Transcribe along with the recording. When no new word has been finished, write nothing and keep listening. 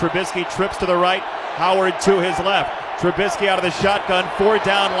Trubisky trips to the right, Howard to his left. Trubisky out of the shotgun, 4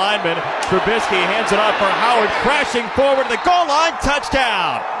 down lineman. Trubisky hands it off for Howard, crashing forward to the goal line,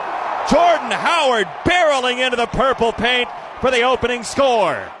 touchdown! Jordan Howard barreling into the purple paint for the opening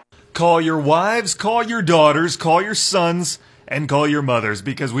score. Call your wives, call your daughters, call your sons, and call your mothers,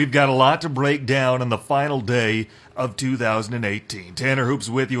 because we've got a lot to break down on the final day of 2018. Tanner Hoops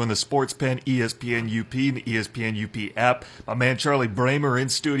with you on the SportsPen ESPN UP and the ESPN UP app. My man Charlie Bramer in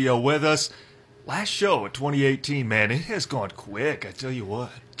studio with us. Last show of 2018, man, it has gone quick, I tell you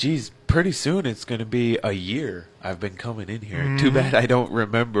what. Geez, pretty soon it's going to be a year I've been coming in here. Too bad I don't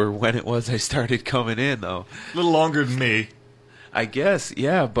remember when it was I started coming in, though. A little longer than me. I guess,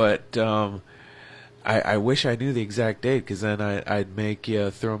 yeah, but I wish I knew the exact date, because then I'd make you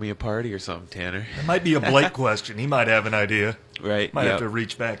throw me a party or something, Tanner. It might be a Blake question. He might have an idea. Right. Might have to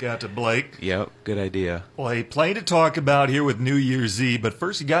reach back out to Blake. Yep, good idea. Well, hey, plenty to talk about here with New Year's Eve, but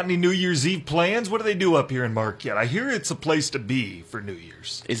first, you got any New Year's Eve plans? What do they do up here in Marquette? I hear it's a place to be for New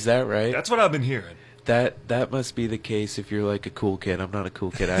Year's. Is that right? That's what I've been hearing. That must be the case if you're like a cool kid. I'm not a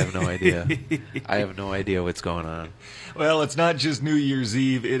cool kid. I have no idea. I have no idea what's going on. Well, it's not just New Year's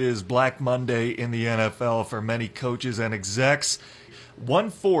Eve. It is Black Monday in the NFL for many coaches and execs.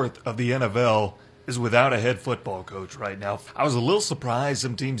 1/4 of the NFL is without a head football coach right now. I was a little surprised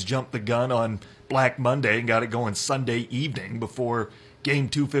some teams jumped the gun on Black Monday and got it going Sunday evening before Game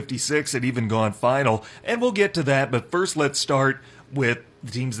 256 had even gone final. And we'll get to that, but first let's start with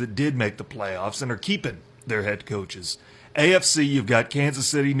the teams that did make the playoffs and are keeping their head coaches. AFC, you've got Kansas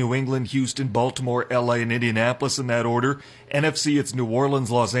City, New England, Houston, Baltimore, LA, and Indianapolis in that order. NFC, it's New Orleans,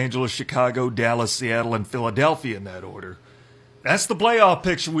 Los Angeles, Chicago, Dallas, Seattle, and Philadelphia in that order. That's the playoff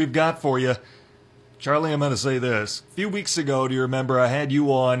picture we've got for you. Charlie, I'm going to say this. A few weeks ago, do you remember, I had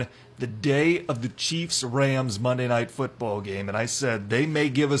you on the day of the Chiefs-Rams Monday Night Football game, and I said they may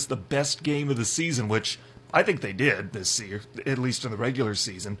give us the best game of the season, which I think they did this year, at least in the regular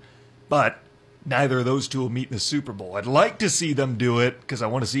season. But neither of those two will meet in the Super Bowl. I'd like to see them do it because I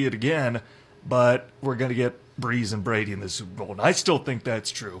want to see it again, but we're going to get Breeze and Brady in the Super Bowl. And I still think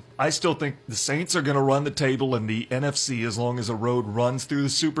that's true. I still think the Saints are going to run the table in the NFC as long as the road runs through the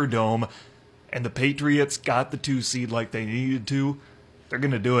Superdome, and the Patriots got the 2 seed like they needed to. They're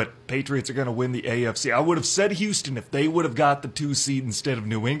going to do it. Patriots are going to win the AFC. I would have said Houston if they would have got the 2 seed instead of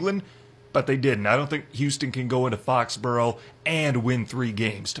New England, but they didn't. I don't think Houston can go into Foxborough and win 3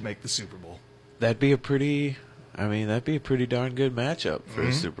 games to make the Super Bowl. That'd be a pretty darn good matchup for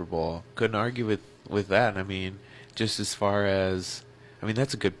the Super Bowl. Couldn't argue with that. I mean, just as far as,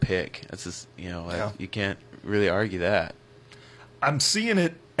 that's a good pick. That's just, you can't really argue that. I'm seeing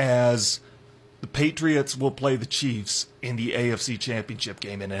it as the Patriots will play the Chiefs in the AFC Championship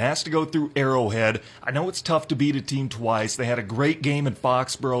game, and it has to go through Arrowhead. I know it's tough to beat a team twice. They had a great game in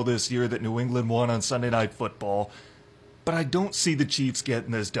Foxborough this year that New England won on Sunday Night Football, but I don't see the Chiefs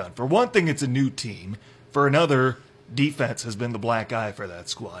getting this done. For one thing, it's a new team. For another, defense has been the black eye for that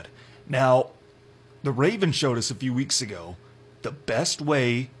squad. Now, the Ravens showed us a few weeks ago the best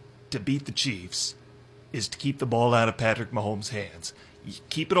way to beat the Chiefs is to keep the ball out of Patrick Mahomes' hands. You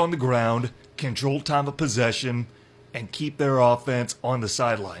keep it on the ground, control time of possession, and keep their offense on the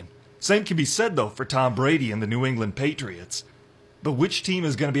sideline. Same can be said, though, for Tom Brady and the New England Patriots. But which team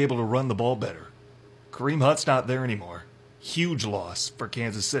is going to be able to run the ball better? Kareem Hunt's not there anymore. Huge loss for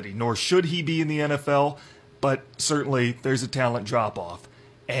Kansas City, nor should he be in the NFL, but certainly there's a talent drop-off.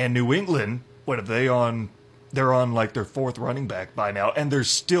 And New England, what are they on? They're on like their 4th running back by now, and they're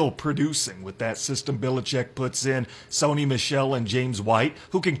still producing with that system Belichick puts in. Sony Michel and James White,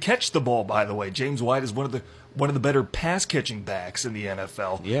 who can catch the ball, by the way. James White is one of the better pass-catching backs in the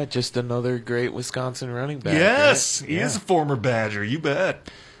NFL. Yeah, just another great Wisconsin running back. Yes, right? He is a former Badger, you bet.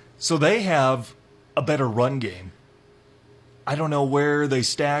 So they have a better run game. I don't know where they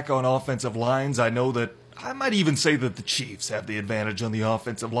stack on offensive lines. I know that I might even say that the Chiefs have the advantage on the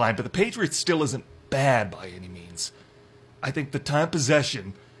offensive line, but the Patriots still isn't bad by any means. I think the time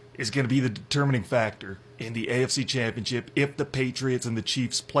possession is going to be the determining factor in the AFC Championship if the Patriots and the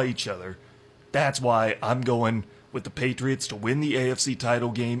Chiefs play each other. That's why I'm going with the Patriots to win the AFC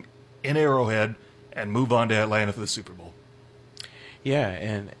title game in Arrowhead and move on to Atlanta for the Super Bowl. Yeah,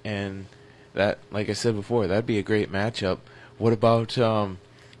 and that, like I said before, that'd be a great matchup. What about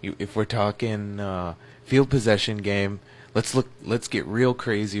if we're talking field possession game? Let's get real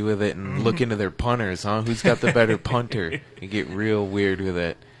crazy with it and look into their punters, huh? Who's got the better punter? You get real weird with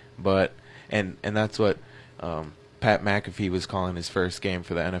it. But and that's what Pat McAfee was calling his first game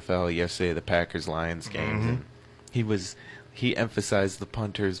for the NFL yesterday, the Packers-Lions games. And he emphasized the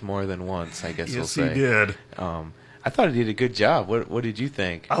punters more than once, I guess we'll say. Yes, he did. I thought he did a good job. What did you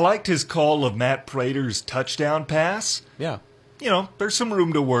think? I liked his call of Matt Prater's touchdown pass. Yeah. You know, there's some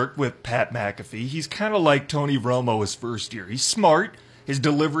room to work with Pat McAfee. He's kind of like Tony Romo his first year. He's smart. His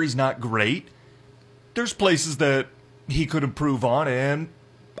delivery's not great. There's places that he could improve on, and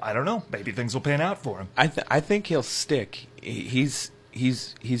I don't know. Maybe things will pan out for him. I think he'll stick. He's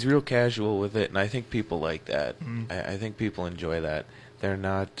real casual with it, and I think people like that. I think people enjoy that. They're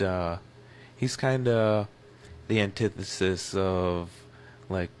not. He's kind of the antithesis of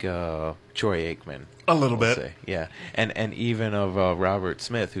like Troy Aikman. A little we'll bit. Say. Yeah. And even of Robert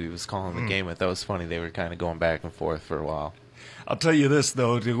Smith, who he was calling the game with. That was funny. They were kind of going back and forth for a while. I'll tell you this,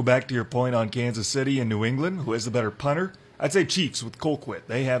 though, to go back to your point on Kansas City and New England, who has the better punter, I'd say Chiefs with Colquitt.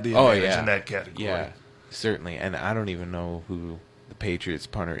 They have the advantage in that category. Yeah, certainly. And I don't even know who the Patriots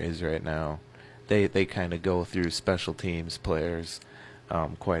punter is right now. They kind of go through special teams players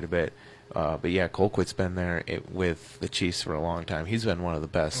quite a bit. But yeah, Colquitt's been there with the Chiefs for a long time. He's been one of the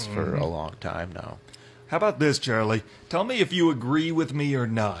best for a long time now. How about this, Charlie? Tell me if you agree with me or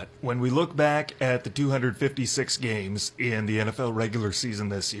not. When we look back at the 256 games in the NFL regular season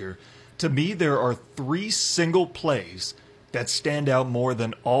this year, to me there are 3 single plays that stand out more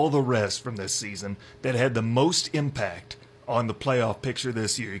than all the rest from this season that had the most impact on the playoff picture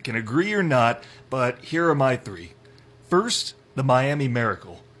this year. You can agree or not, but here are my 3. First, the Miami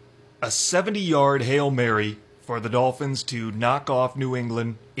Miracle. A 70-yard Hail Mary for the Dolphins to knock off New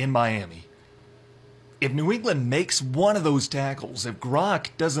England in Miami. If New England makes one of those tackles, if Gronk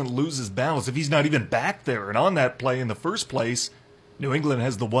doesn't lose his balance, if he's not even back there and on that play in the first place, New England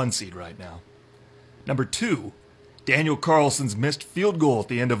has the 1 seed right now. Number 2, Daniel Carlson's missed field goal at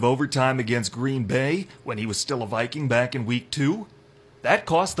the end of overtime against Green Bay when he was still a Viking back in Week 2. That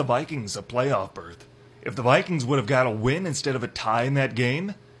cost the Vikings a playoff berth. If the Vikings would have got a win instead of a tie in that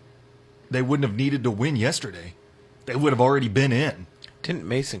game, they wouldn't have needed to win yesterday. They would have already been in. Didn't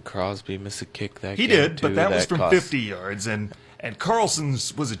Mason Crosby miss a kick that game? He did, too, but that was from 50 yards, and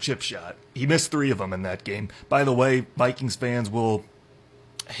Carlson's was a chip shot. He missed 3 of them in that game. By the way, Vikings fans will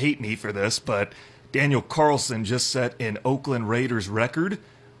hate me for this, but Daniel Carlson just set an Oakland Raiders record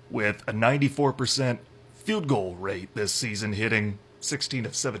with a 94% field goal rate this season, hitting 16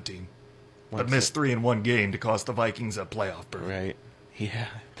 of 17. But missed 3 in one game to cost the Vikings a playoff berth. Right. Yeah,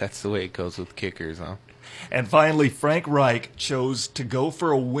 that's the way it goes with kickers, huh? And finally, Frank Reich chose to go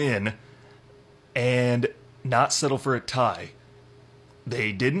for a win and not settle for a tie.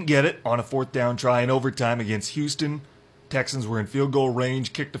 They didn't get it on a 4th down try in overtime against Houston. Texans were in field goal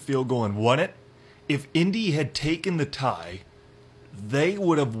range, kicked a field goal, and won it. If Indy had taken the tie, they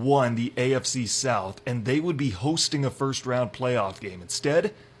would have won the AFC South, and they would be hosting a first-round playoff game.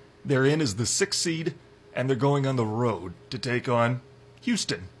 Instead, they're in as the 6th seed, and they're going on the road to take on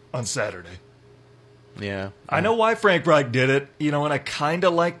Houston on Saturday. Yeah. I know why Frank Reich did it, and I kind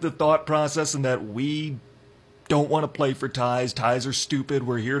of like the thought process in that we don't want to play for ties. Ties are stupid.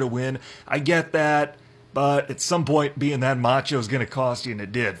 We're here to win. I get that, but at some point, being that macho is going to cost you, and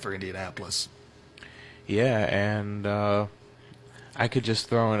it did for Indianapolis. Yeah, and I could just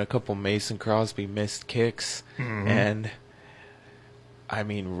throw in a couple Mason Crosby missed kicks, and I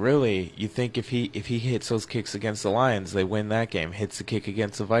mean, really, you think if he hits those kicks against the Lions, they win that game. Hits the kick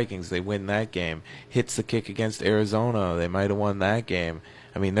against the Vikings, they win that game. Hits the kick against Arizona, they might have won that game.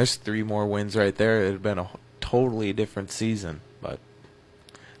 I mean, there's 3 more wins right there. It would have been a totally different season. But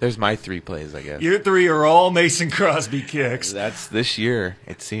there's my 3 plays, I guess. Your 3 are all Mason Crosby kicks. That's this year.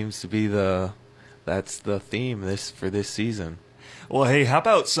 It seems to be that's the theme for this season. Well, hey, how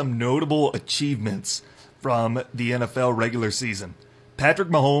about some notable achievements from the NFL regular season? Patrick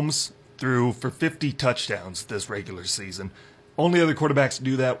Mahomes threw for 50 touchdowns this regular season. Only other quarterbacks to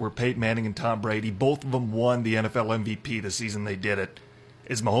do that were Peyton Manning and Tom Brady. Both of them won the NFL MVP the season they did it.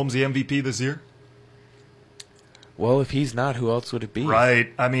 Is Mahomes the MVP this year? Well, if he's not, who else would it be?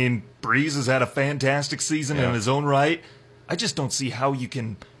 Right. I mean, Breeze has had a fantastic season in his own right. I just don't see how you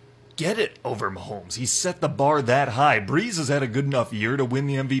can get it over Mahomes. He set the bar that high. Breeze has had a good enough year to win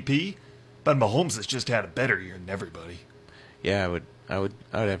the MVP, but Mahomes has just had a better year than everybody. Yeah, I would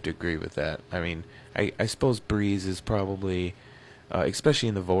have to agree with that. I mean, I suppose Breeze is probably, especially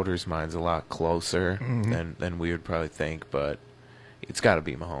in the voters' minds, a lot closer than we would probably think, but it's got to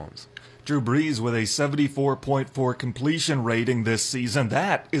be Mahomes. Drew Brees with a 74.4 completion rating this season.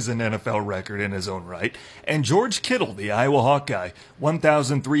 That is an NFL record in his own right. And George Kittle, the Iowa Hawkeye,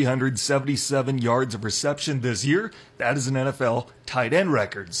 1,377 yards of reception this year. That is an NFL tight end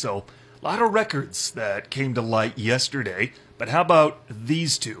record. So a lot of records that came to light yesterday. But how about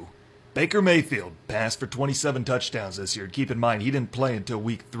these 2? Baker Mayfield passed for 27 touchdowns this year. Keep in mind, he didn't play until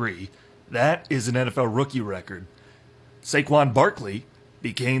week 3. That is an NFL rookie record. Saquon Barkley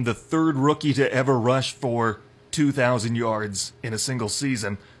became the third rookie to ever rush for 2,000 yards in a single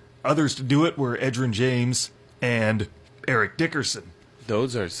season. Others to do it were Edgerrin James and Eric Dickerson.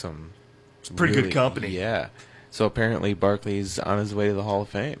 Those are some Pretty good company. Yeah. So apparently Barkley's on his way to the Hall of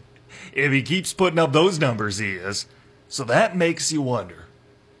Fame. If he keeps putting up those numbers, he is. So that makes you wonder,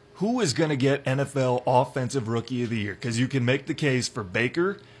 who is going to get NFL Offensive Rookie of the Year? Because you can make the case for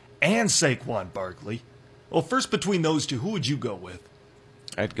Baker and Saquon Barkley. Well, first between those two, who would you go with?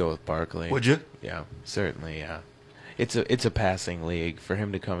 I'd go with Barkley. Would you? Yeah, certainly, yeah. It's a passing league. For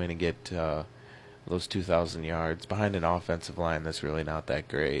him to come in and get those 2,000 yards behind an offensive line that's really not that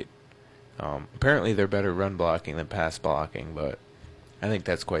great. Apparently they're better run blocking than pass blocking, but I think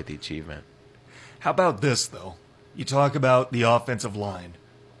that's quite the achievement. How about this, though? You talk about the offensive line.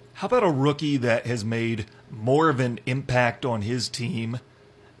 How about a rookie that has made more of an impact on his team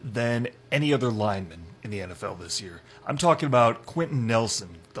than any other lineman in the NFL this year? I'm talking about Quentin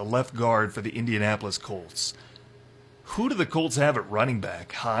Nelson, the left guard for the Indianapolis Colts. Who do the Colts have at running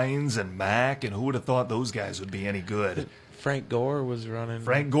back? Hines and Mack, and who would have thought those guys would be any good? Frank Gore was running.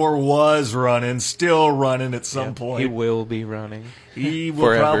 Frank Gore was running, still running at some point. He will be running. He will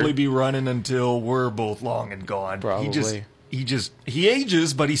Forever. probably be running until we're both long and gone. Probably. He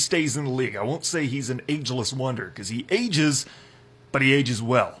ages, but he stays in the league. I won't say he's an ageless wonder because he ages, but he ages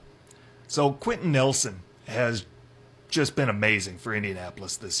well. So Quentin Nelson has just been amazing for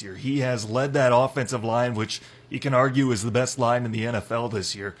Indianapolis this year. He has led that offensive line, which you can argue is the best line in the NFL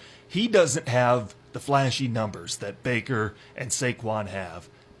this year. He doesn't have the flashy numbers that Baker and Saquon have,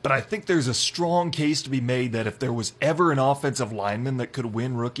 but I think there's a strong case to be made that if there was ever an offensive lineman that could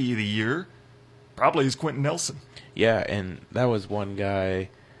win Rookie of the Year, probably is Quentin Nelson. Yeah, and that was one guy.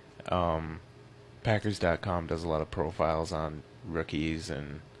 Packers.com does a lot of profiles on rookies,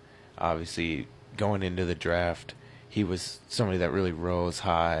 and obviously going into the draft, he was somebody that really rose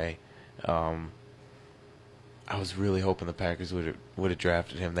high. I was really hoping the Packers would have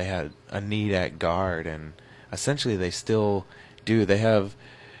drafted him. They had a need at guard, and essentially they still do. They have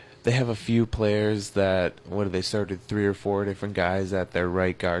a few players that they started 3 or 4 different guys at their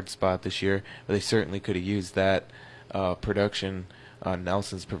right guard spot this year. But they certainly could have used that production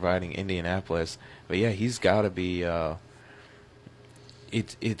Nelson's providing Indianapolis. But yeah, he's got to be.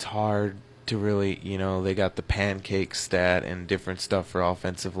 It's hard to really, they got the pancake stat and different stuff for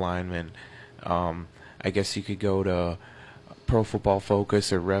offensive linemen. I guess you could go to Pro Football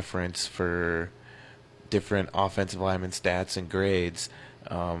Focus or Reference for different offensive lineman stats and grades.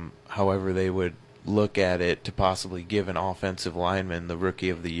 However they would look at it to possibly give an offensive lineman the Rookie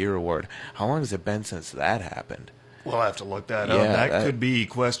of the Year award. How long has it been since that happened? We'll have to look that up. That could be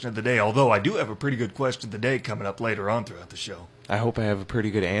question of the day, although I do have a pretty good question of the day coming up later on throughout the show. I hope I have a pretty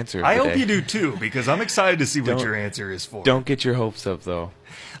good answer. I hope you do too, because I'm excited to see what your answer is for. Don't get your hopes up, though.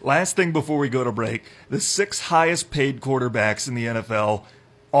 Last thing before we go to break, the 6 highest paid quarterbacks in the NFL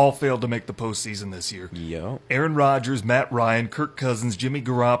all failed to make the postseason this year. Yep. Aaron Rodgers, Matt Ryan, Kirk Cousins, Jimmy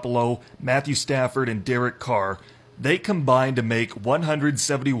Garoppolo, Matthew Stafford, and Derek Carr, they combined to make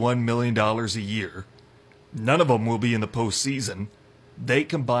 $171 million a year. None of them will be in the postseason. They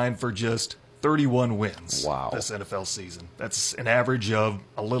combined for just 31 wins this NFL season. That's an average of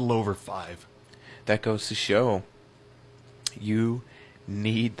a little over 5. That goes to show you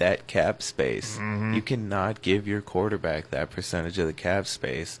need that cap space. Mm-hmm. You cannot give your quarterback that percentage of the cap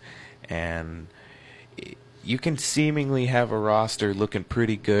space. And you can seemingly have a roster looking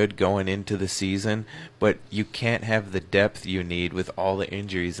pretty good going into the season, but you can't have the depth you need with all the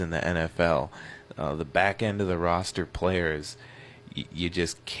injuries in the NFL. The back end of the roster players, you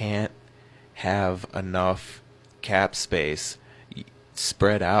just can't have enough cap space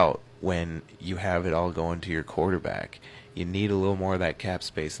spread out when you have it all going to your quarterback. You need a little more of that cap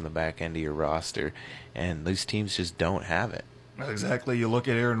space in the back end of your roster, and these teams just don't have it. Exactly. You look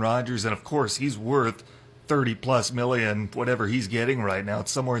at Aaron Rodgers, and of course he's worth $30+ million, whatever he's getting right now.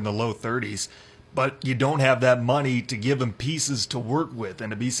 It's somewhere in the low 30s. But you don't have that money to give him pieces to work with and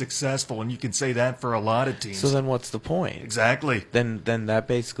to be successful, and you can say that for a lot of teams. So then what's the point? Exactly. Then that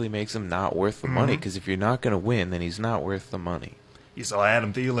basically makes him not worth the money, because if you're not going to win, then he's not worth the money. You saw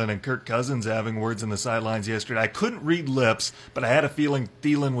Adam Thielen and Kirk Cousins having words in the sidelines yesterday. I couldn't read lips, but I had a feeling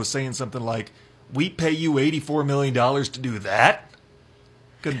Thielen was saying something like, "We pay you $84 million to do that?"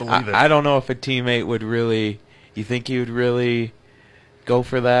 Couldn't believe it. I don't know if a teammate would really... You think he would really... go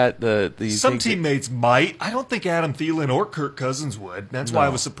for that? Some teammates might. I don't think Adam Thielen or Kirk Cousins would. That's why I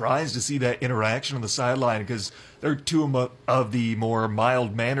was surprised to see that interaction on the sideline, because they're two of the more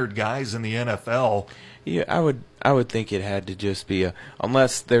mild-mannered guys in the NFL. Yeah, I would think it had to just be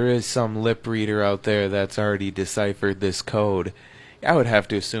unless there is some lip reader out there that's already deciphered this code. I would have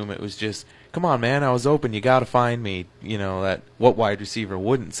to assume it was just, come on, man, I was open, you got to find me. What wide receiver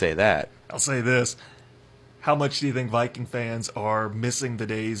wouldn't say that? I'll say this. How much do you think Viking fans are missing the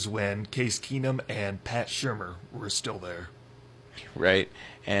days when Case Keenum and Pat Shurmur were still there? Right.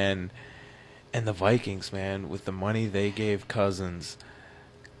 And the Vikings, man, with the money they gave Cousins,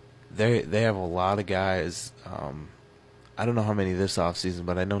 they have a lot of guys. I don't know how many this offseason,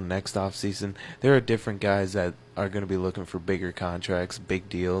 but I know next offseason there are different guys that are going to be looking for bigger contracts, big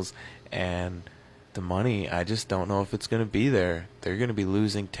deals, and the money, I just don't know if it's going to be there. They're going to be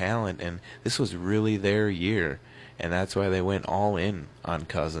losing talent, and this was really their year, and that's why they went all in on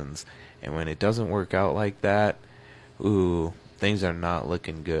Cousins. And when it doesn't work out like that, things are not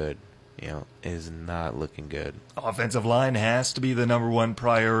looking good. It is not looking good. Offensive line has to be the number one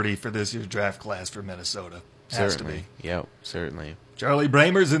priority for this year's draft class for Minnesota. Has certainly. To be. Yep, certainly. Charlie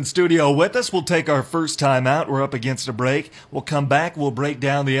Bramer's in studio with us. We'll take our first time out. We're up against a break. We'll come back. We'll break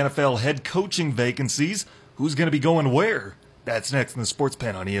down the NFL head coaching vacancies. Who's going to be going where? That's next in the Sports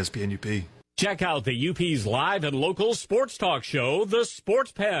Pen on ESPN UP. Check out the UP's live and local sports talk show, The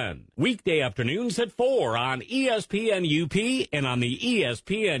Sports Pen. Weekday afternoons at 4 on ESPN UP and on the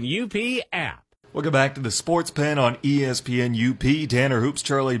ESPN UP app. Welcome back to the Sports Pen on ESPN UP. Tanner Hoops,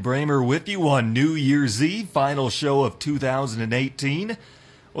 Charlie Bramer with you on New Year's Eve, final show of 2018.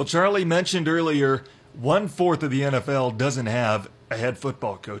 Well, Charlie mentioned earlier, 1/4 of the NFL doesn't have a head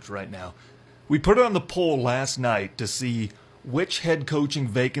football coach right now. We put it on the poll last night to see which head coaching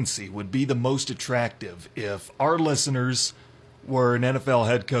vacancy would be the most attractive if our listeners were an NFL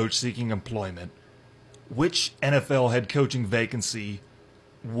head coach seeking employment. Which NFL head coaching vacancy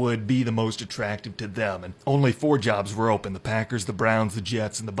would be the most attractive to them? And only 4 jobs were open: the Packers, the Browns, the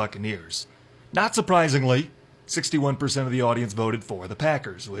Jets, and the Buccaneers. Not surprisingly, 61% of the audience voted for the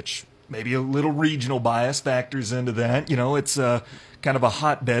Packers, which maybe a little regional bias factors into that. It's kind of a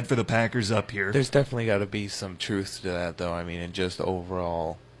hotbed for the Packers up here. There's definitely got to be some truth to that, though. I mean, and just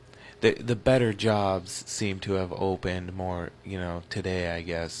overall, the better jobs seem to have opened more, today, I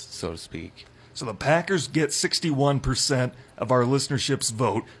guess, so to speak. So the Packers get 61% of our listenership's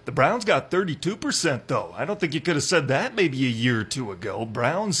vote. The Browns got 32%, though. I don't think you could have said that maybe a year or two ago.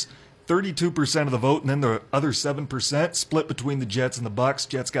 Browns, 32% of the vote, and then the other 7% split between the Jets and the Bucs.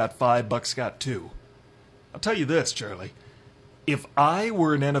 Jets got 5, Bucs got 2. I'll tell you this, Charlie. If I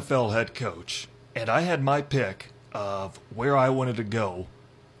were an NFL head coach and I had my pick of where I wanted to go,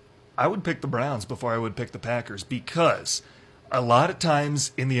 I would pick the Browns before I would pick the Packers, because a lot of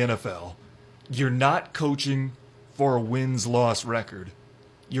times in the NFL, you're not coaching for a wins-loss record.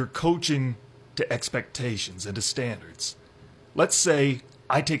 You're coaching to expectations and to standards. Let's say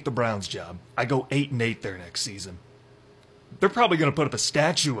I take the Browns job. I go 8-8 there next season. They're probably going to put up a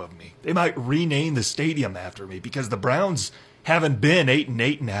statue of me. They might rename the stadium after me, because the Browns haven't been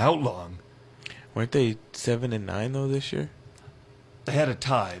 8-8 in how long? Weren't they 7-9 though this year? They had a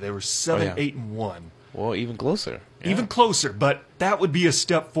tie. They were 7-8-1. Well, even closer. Yeah. Even closer, but that would be a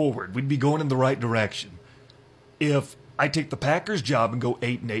step forward. We'd be going in the right direction. If I take the Packers job and go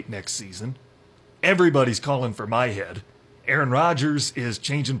 8-8 next season, everybody's calling for my head. Aaron Rodgers is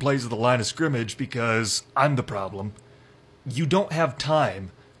changing plays at the line of scrimmage because I'm the problem. You don't have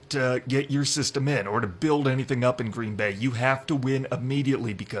time to get your system in or to build anything up in Green Bay. You have to win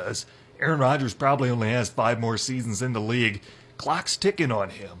immediately, because Aaron Rodgers probably only has 5 more seasons in the league. Clock's ticking on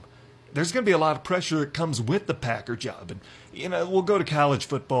him. There's going to be a lot of pressure that comes with the Packer job. And, we'll go to college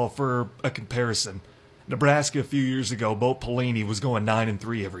football for a comparison. Nebraska a few years ago, Bo Pelini was going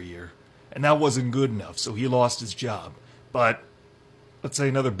 9-3 every year. And that wasn't good enough, so he lost his job. But let's say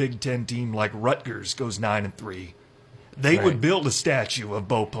another Big Ten team like Rutgers goes 9-3. They would build a statue of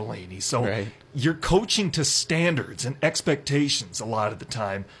Bo Pelini. So you're coaching to standards and expectations a lot of the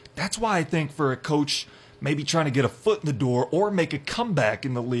time. That's why I think for a coach maybe trying to get a foot in the door or make a comeback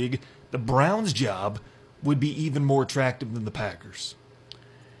in the league, the Browns job would be even more attractive than the Packers.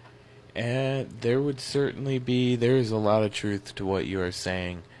 And there is a lot of truth to what you are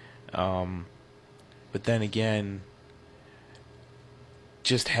saying. But then again,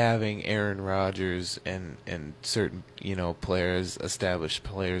 just having Aaron Rodgers and certain, players, established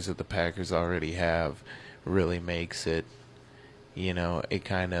players that the Packers already have, really makes it, it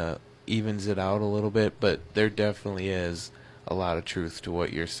kind of evens it out a little bit. But there definitely is a lot of truth to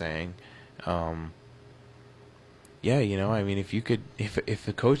what you're saying. Yeah, I mean, if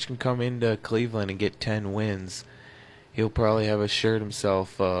a coach can come into Cleveland and get 10 wins, he'll probably have assured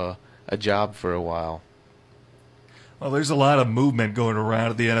himself a job for a while. Well, there's a lot of movement going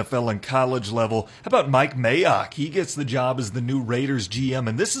around at the NFL and college level. How about Mike Mayock? He gets the job as the new Raiders GM,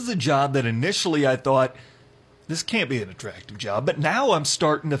 and this is a job that initially I thought, this can't be an attractive job, but now I'm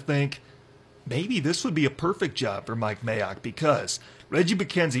starting to think maybe this would be a perfect job for Mike Mayock, because Reggie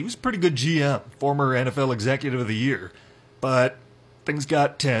McKenzie was a pretty good GM, former NFL Executive of the Year, but things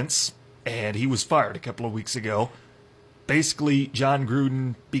got tense, and he was fired a couple of weeks ago. Basically, John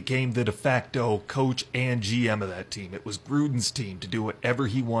Gruden became the de facto coach and GM of that team. It was Gruden's team to do whatever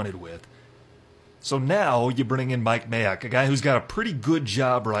he wanted with. So now you bring in Mike Mayock, a guy who's got a pretty good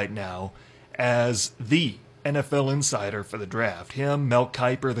job right now as the NFL insider for the draft. Him, Mel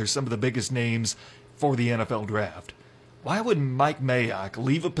Kiper, they're some of the biggest names for the NFL draft. Why would Mike Mayock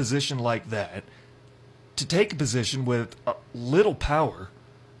leave a position like that to take a position with little power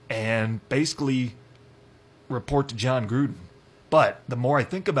and basically report to John Gruden? But the more I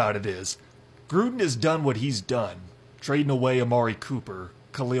think about it is, Gruden has done what he's done, trading away Amari Cooper,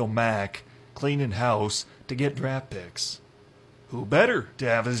 Khalil Mack, cleaning house to get draft picks. Who better to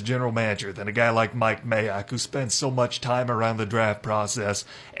have as general manager than a guy like Mike Mayock, who spends so much time around the draft process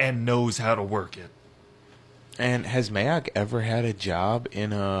and knows how to work it? And has Mayock ever had a job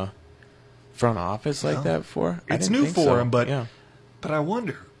in a front office like that before? It's new for him, but I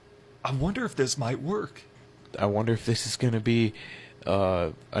wonder if this might work. I wonder if this is going to be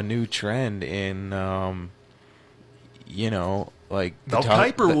a new trend in, like Mel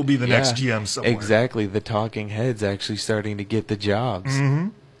Kiper will be the next GM somewhere. Exactly, the talking heads actually starting to get the jobs. Mm-hmm.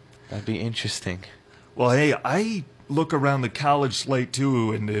 That'd be interesting. Well, hey, I look around the college slate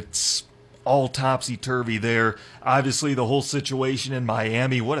too, and it's all topsy-turvy there. Obviously, the whole situation in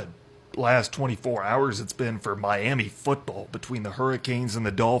Miami, what a last 24 hours it's been for Miami football between the Hurricanes and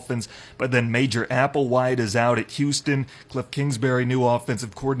the Dolphins. But then Major Applewhite is out at Houston. Cliff Kingsbury, new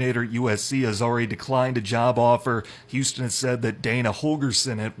offensive coordinator at USC, has already declined a job offer. Houston has said that Dana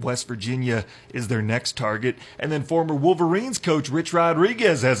Holgorsen at West Virginia is their next target. And then former Wolverines coach Rich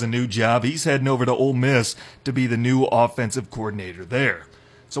Rodriguez has a new job. He's heading over to Ole Miss to be the new offensive coordinator there.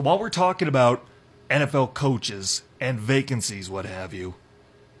 So while we're talking about NFL coaches and vacancies, what have you,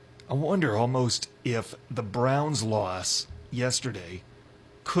 I wonder almost if the Browns' loss yesterday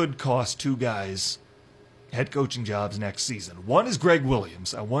could cost two guys head coaching jobs next season. One is Greg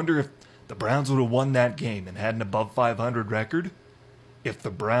Williams. I wonder if the Browns would have won that game and had an above 500 record, if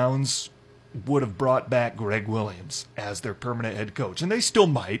the Browns would have brought back Greg Williams as their permanent head coach. And they still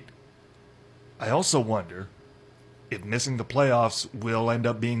might. I also wonder if missing the playoffs will end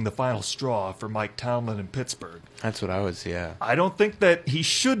up being the final straw for Mike Tomlin in Pittsburgh. That's what I was, yeah. I don't think that he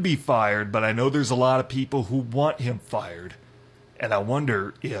should be fired, but I know there's a lot of people who want him fired. And I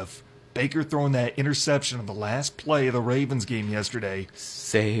wonder if Baker throwing that interception on the last play of the Ravens game yesterday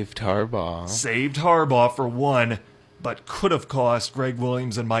saved Harbaugh for one, but could have cost Greg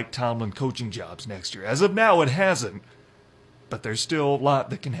Williams and Mike Tomlin coaching jobs next year. As of now, it hasn't, but there's still a lot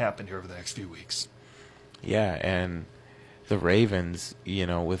that can happen here over the next few weeks. Yeah, and the Ravens,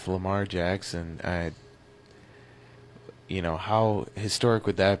 with Lamar Jackson, how historic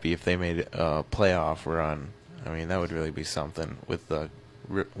would that be if they made a playoff run? I mean, that would really be something with a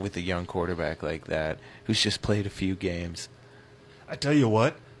young quarterback like that who's just played a few games. I tell you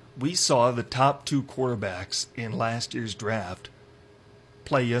what, we saw the top two quarterbacks in last year's draft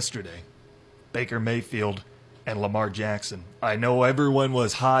play yesterday. Baker Mayfield and Lamar Jackson. I know everyone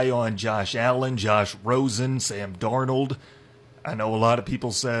was high on Josh Allen, Josh Rosen, Sam Darnold. I know a lot of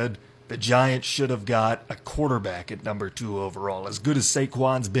people said the Giants should have got a quarterback at number 2 overall. As good as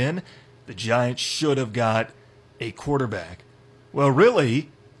Saquon's been, the Giants should have got a quarterback. Well, really,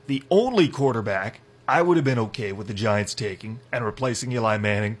 the only quarterback I would have been okay with the Giants taking and replacing Eli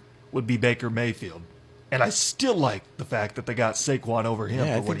Manning would be Baker Mayfield. And I still like the fact that they got Saquon over him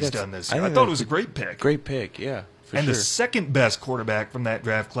for what he's done this year. I thought it was a great pick. Great pick, yeah. And the second best quarterback from that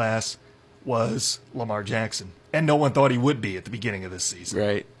draft class was Lamar Jackson. And no one thought he would be at the beginning of this season.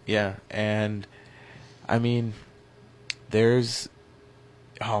 Right, yeah. And, I mean, and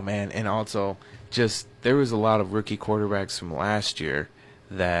also just there was a lot of rookie quarterbacks from last year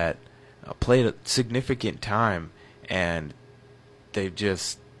that played a significant time, and they've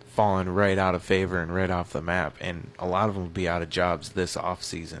just fallen right out of favor and right off the map, and a lot of them will be out of jobs this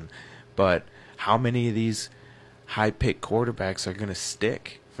offseason. But how many of these high-pick quarterbacks are going to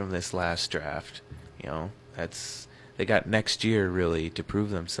stick from this last draft? They got next year really to prove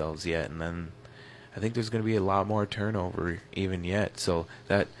themselves yet, and then I think there's going to be a lot more turnover even yet. So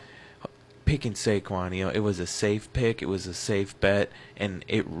that picking Saquon, it was a safe pick, it was a safe bet, and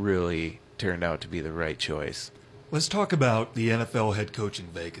it really turned out to be the right choice. Let's talk about the NFL head coaching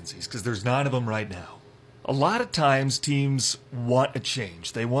vacancies, because there's 9 of them right now. A lot of times teams want a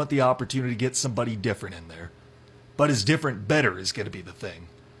change. They want the opportunity to get somebody different in there. But is different better is going to be the thing.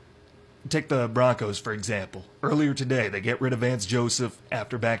 Take the Broncos, for example. Earlier today, they get rid of Vance Joseph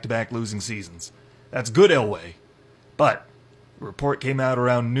after back-to-back losing seasons. That's good, Elway. But a report came out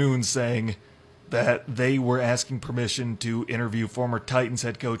around noon saying that they were asking permission to interview former Titans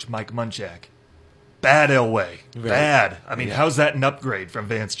head coach Mike Munchak. Bad, Elway. Right. Bad. I mean, how's that an upgrade from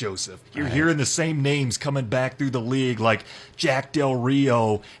Vance Joseph? You're hearing the same names coming back through the league, like Jack Del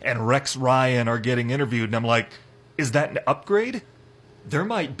Rio and Rex Ryan are getting interviewed, and I'm like, is that an upgrade? There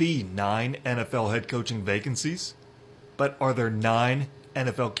might be 9 NFL head coaching vacancies, but are there 9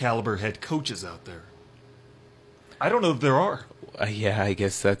 NFL caliber head coaches out there? I don't know if there are. Yeah, I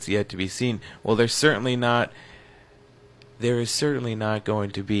guess that's yet to be seen. Well, there is certainly not going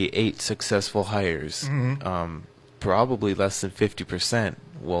to be 8 successful hires. Mm-hmm. Probably less than 50%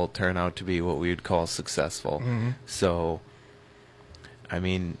 will turn out to be what we would call successful. Mm-hmm. So, I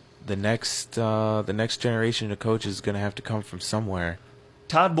mean, the next generation of coaches is going to have to come from somewhere.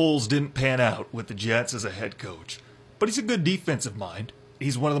 Todd Bowles didn't pan out with the Jets as a head coach, but he's a good defensive mind.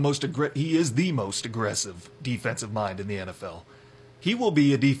 He's one of the most he is the most aggressive defensive mind in the NFL. He will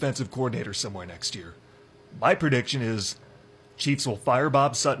be a defensive coordinator somewhere next year. My prediction is Chiefs will fire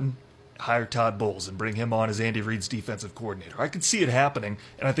Bob Sutton, hire Todd Bowles, and bring him on as Andy Reid's defensive coordinator. I could see it happening,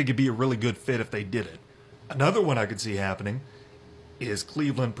 and I think it'd be a really good fit if they did it. Another one I could see happening is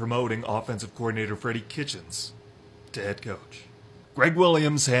Cleveland promoting offensive coordinator Freddie Kitchens to head coach. Greg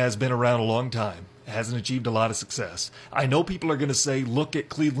Williams has been around a long time, hasn't achieved a lot of success. I know people are going to say, look at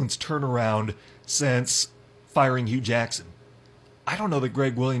Cleveland's turnaround since firing Hugh Jackson. I don't know that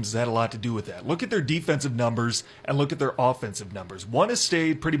Greg Williams has had a lot to do with that. Look at their defensive numbers and look at their offensive numbers. One has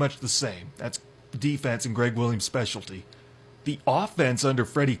stayed pretty much the same. That's defense and Greg Williams' specialty. The offense under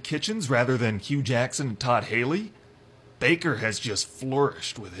Freddie Kitchens rather than Hugh Jackson and Todd Haley, Baker has just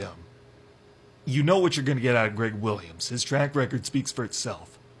flourished with him. You know what you're going to get out of Greg Williams. His track record speaks for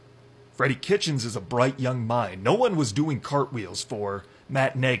itself. Freddie Kitchens is a bright young mind. No one was doing cartwheels for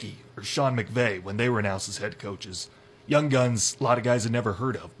Matt Nagy or Sean McVay when they were announced as head coaches. Young guns, a lot of guys had never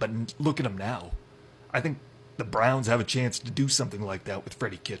heard of, but look at them now. I think the Browns have a chance to do something like that with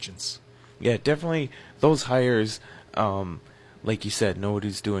Freddie Kitchens. Yeah, definitely those hires, like you said,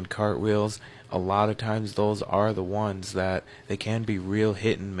 nobody's doing cartwheels. A lot of times those are the ones that they can be real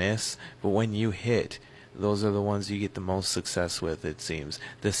hit and miss, but when you hit, those are the ones you get the most success with, it seems.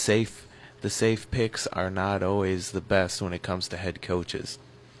 The safe picks are not always the best when it comes to head coaches.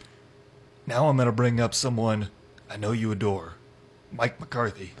 Now I'm going to bring up someone I know you adore, Mike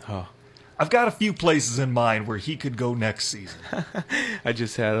McCarthy. Oh. I've got a few places in mind where he could go next season. I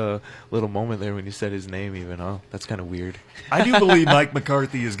just had a little moment there when you said his name even. Oh, that's kind of weird. I do believe Mike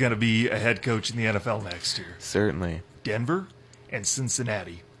McCarthy is going to be a head coach in the NFL next year. Certainly. Denver and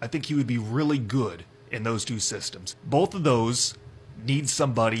Cincinnati. I think he would be really good in those 2 systems. Both of those need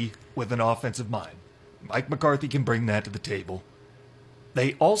somebody with an offensive mind. Mike McCarthy can bring that to the table.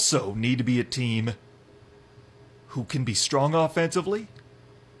 They also need to be a team who can be strong offensively,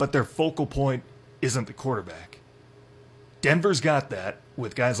 but their focal point isn't the quarterback. Denver's got that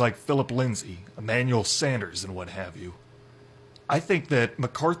with guys like Philip Lindsay, Emmanuel Sanders, and what have you. I think that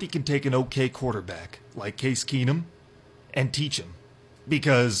McCarthy can take an okay quarterback like Case Keenum and teach him,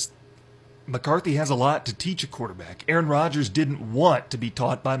 because McCarthy has a lot to teach a quarterback. Aaron Rodgers didn't want to be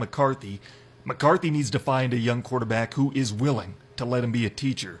taught by McCarthy. McCarthy needs to find a young quarterback who is willing to let him be a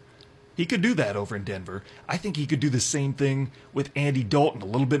teacher. He could do that over in Denver. I think he could do the same thing with Andy Dalton, a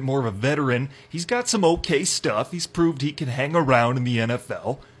little bit more of a veteran. He's got some okay stuff. He's proved he can hang around in the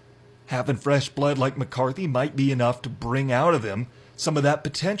NFL. Having fresh blood like McCarthy might be enough to bring out of him some of that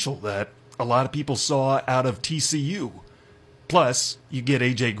potential that a lot of people saw out of TCU. Plus, you get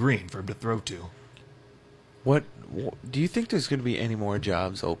A.J. Green for him to throw to. What do you think there's going to be any more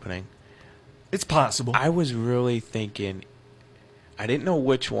jobs opening? It's possible. I was really thinking, I didn't know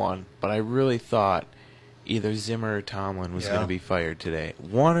which one, but I really thought either Zimmer or Tomlin was going to be fired today.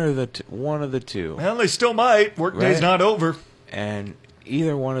 One of the two. Well, they still might. Workday's not over. And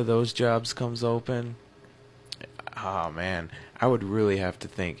either one of those jobs comes open, oh man, I would really have to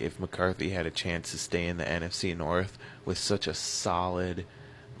think if McCarthy had a chance to stay in the NFC North with such a solid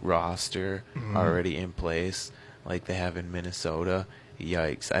roster already in place like they have in Minnesota.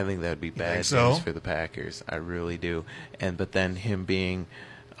 Yikes. I think that would be bad news for the Packers. I really do. But then him being,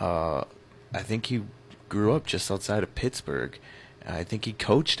 I think he grew up just outside of Pittsburgh, I think he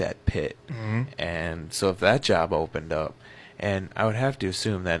coached at Pitt. And so if that job opened up, and I would have to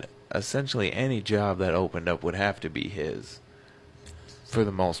assume that essentially any job that opened up would have to be his for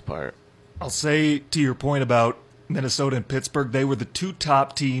the most part. I'll say to your point about Minnesota and Pittsburgh, they were the two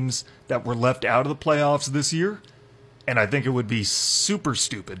top teams that were left out of the playoffs this year. And I think it would be super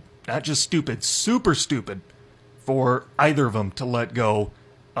stupid, not just stupid, super stupid, for either of them to let go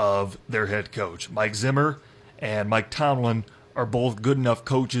of their head coach. Mike Zimmer and Mike Tomlin are both good enough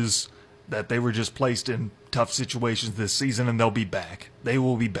coaches that they were just placed in tough situations this season, and they'll be back. They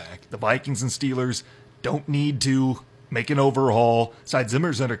will be back. The Vikings and Steelers don't need to make an overhaul. Besides,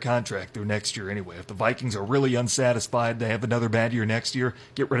 Zimmer's under contract through next year anyway. If the Vikings are really unsatisfied, they have another bad year next year,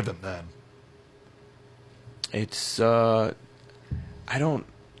 get rid of them then. It's, I don't,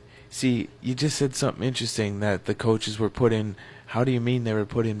 see, you just said something interesting that the coaches were put in. How do you mean they were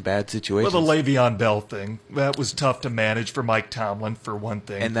put in bad situations? Well, the Le'Veon Bell thing, that was tough to manage for Mike Tomlin, for one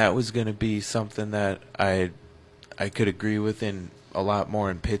thing. And that was going to be something that I could agree with in a lot more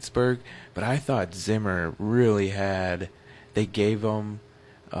in Pittsburgh, but I thought Zimmer really had, they gave him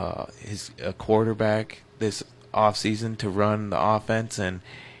a quarterback this offseason to run the offense, and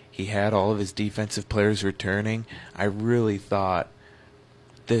he had all of his defensive players returning. I really thought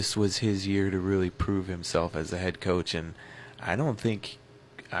this was his year to really prove himself as a head coach, and I don't think,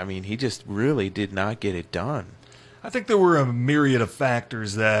 I mean, he just really did not get it done. I think there were a myriad of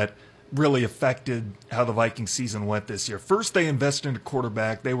factors that really affected how the Vikings season went this year. First, they invested in a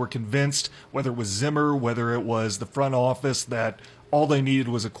quarterback. They were convinced, whether it was Zimmer, whether it was the front office, that all they needed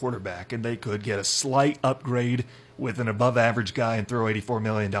was a quarterback, and they could get a slight upgrade with an above-average guy and throw $84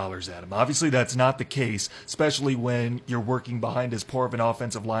 million at him. Obviously, that's not the case, especially when you're working behind as poor of an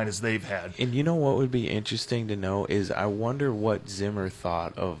offensive line as they've had. And you know what would be interesting to know is I wonder what Zimmer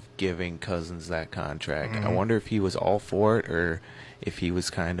thought of giving Cousins that contract. I wonder if he was all for it or if he was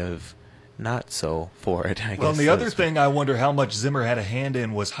kind of not so for it, I guess. Well, and the other thing I wonder how much Zimmer had a hand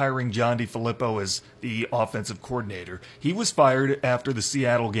in was hiring John DeFilippo as the offensive coordinator. He was fired after the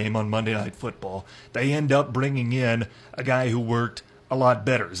Seattle game on Monday Night Football. They end up bringing in a guy who worked a lot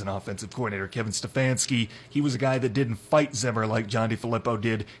better as an offensive coordinator, Kevin Stefanski. He was a guy that didn't fight Zimmer like John DeFilippo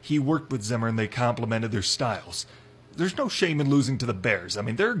did. He worked with Zimmer, and they complemented their styles. There's no shame in losing to the Bears. I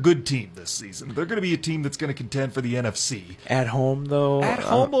mean, they're a good team this season. They're going to be a team that's going to contend for the NFC. At home, though? At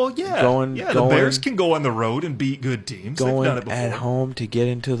home, well, yeah. The Bears can go on the road and beat good teams. They've done it before. At home to get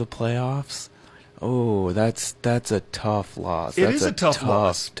into the playoffs? Oh, that's a tough loss. It is a tough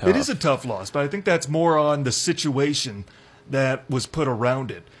loss. It is a tough loss, but I think that's more on the situation that was put around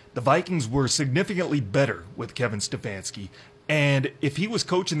it. The Vikings were significantly better with Kevin Stefanski. And if he was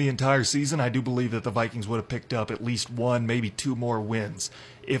coaching the entire season, I do believe that the Vikings would have picked up at least one, maybe two more wins.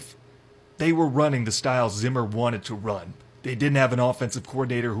 If they were running the style Zimmer wanted to run, they didn't have an offensive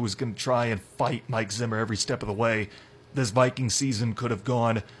coordinator who was going to try and fight Mike Zimmer every step of the way, this Viking season could have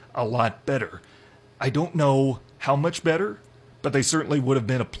gone a lot better. I don't know how much better, but they certainly would have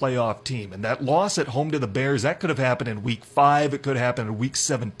been a playoff team. And that loss at home to the Bears, that could have happened in Week 5. It could have happened in Week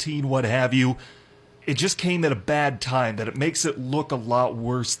 17, what have you. It just came at a bad time, that it makes it look a lot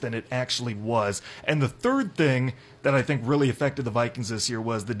worse than it actually was. And the third thing that I think really affected the Vikings this year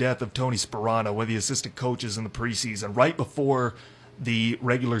was the death of Tony Sparano, one of the assistant coaches in the preseason, right before the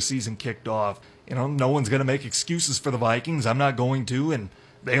regular season kicked off. You know, no one's going to make excuses for the Vikings. I'm not going to, and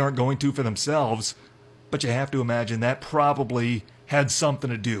they aren't going to for themselves. But you have to imagine that probably had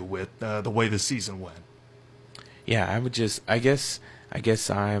something to do with the way the season went. Yeah, I guess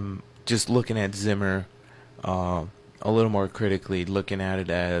I'm just looking at Zimmer a little more critically, looking at it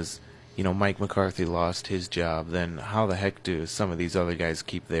as, you know, Mike McCarthy lost his job, then how the heck do some of these other guys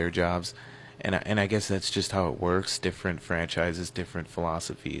keep their jobs? And I guess that's just how it works. Different franchises, different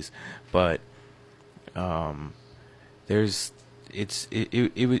philosophies, but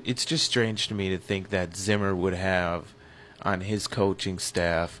it's just strange to me to think that Zimmer would have on his coaching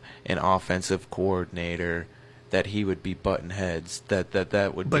staff an offensive coordinator that he would be button heads.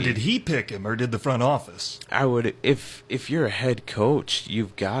 That would. But be, did he pick him, or did the front office? I would, if you're a head coach,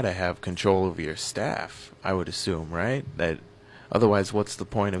 you've got to have control over your staff. I would assume, right? That otherwise, what's the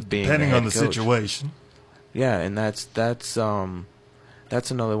point of being Depending the head on the coach? situation. Yeah, and that's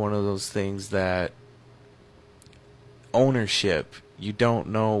another one of those things that ownership. You don't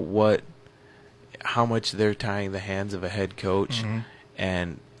know how much they're tying the hands of a head coach,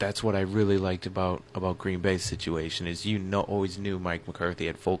 and that's what I really liked about Green Bay's situation is always knew Mike McCarthy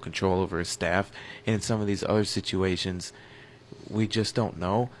had full control over his staff, and in some of these other situations, we just don't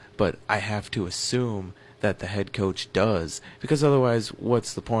know. But I have to assume that the head coach does, because otherwise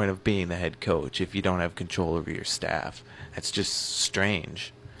what's the point of being the head coach if you don't have control over your staff? That's just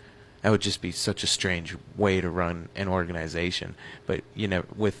strange. That would just be such a strange way to run an organization. But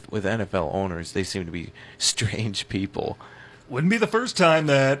with NFL owners, they seem to be strange people. Wouldn't be the first time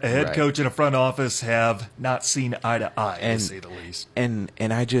that a head coach and a front office have not seen eye to eye, to say the least. And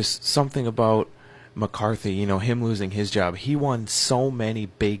I just, something about McCarthy, him losing his job, he won so many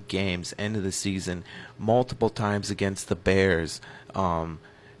big games end of the season, multiple times against the Bears,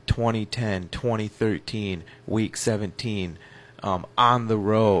 2010, 2013, Week 17, on the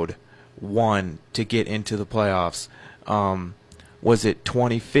road, won to get into the playoffs. Was it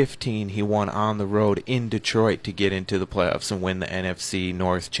 2015 he won on the road in Detroit to get into the playoffs and win the NFC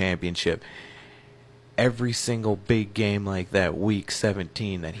North Championship? Every single big game like that, Week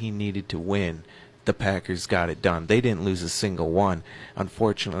 17, that he needed to win, the Packers got it done. They didn't lose a single one.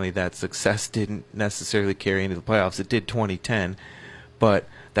 Unfortunately, that success didn't necessarily carry into the playoffs. It did 2010, but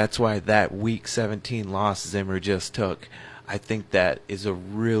that's why that Week 17 loss Zimmer just took, I think that's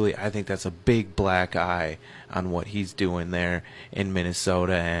a big black eye on what he's doing there in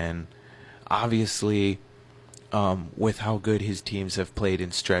Minnesota. And obviously, with how good his teams have played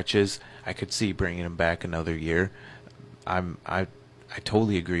in stretches, I could see bringing him back another year. I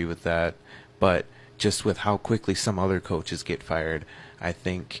totally agree with that. But just with how quickly some other coaches get fired, I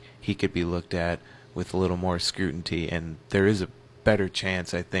think he could be looked at with a little more scrutiny, and there is a better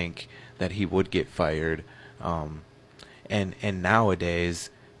chance, I think, that he would get fired. And nowadays,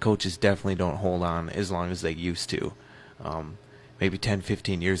 coaches definitely don't hold on as long as they used to. Maybe 10,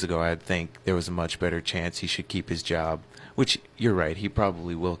 15 years ago, I'd think there was a much better chance he should keep his job, which you're right, he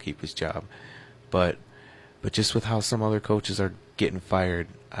probably will keep his job. But just with how some other coaches are getting fired,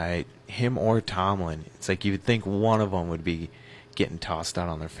 him or Tomlin, it's like you would think one of them would be getting tossed out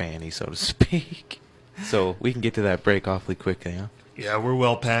on their fanny, so to speak. So we can get to that break awfully quickly, huh? Yeah, we're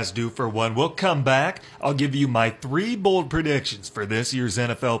well past due for one. We'll come back. I'll give you my 3 bold predictions for this year's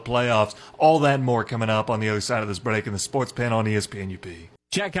NFL playoffs. All that and more coming up on the other side of this break in the Sports Pen on ESPN UP.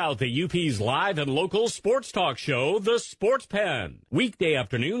 Check out the UP's live and local sports talk show, The Sports Pen. Weekday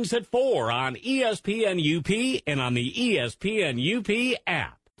afternoons at 4 on ESPN UP and on the ESPN UP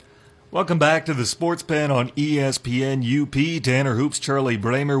app. Welcome back to the Sports Pen on ESPN UP. Tanner Hoops, Charlie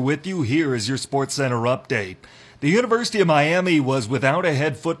Bramer with you. Here is your Sports Center update. The University of Miami was without a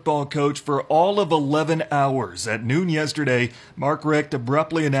head football coach for all of 11 hours. At noon yesterday, Mark Richt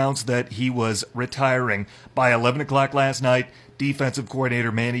abruptly announced that he was retiring. By 11 o'clock last night, defensive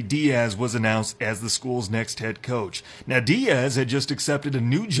coordinator Manny Diaz was announced as the school's next head coach. Now, Diaz had just accepted a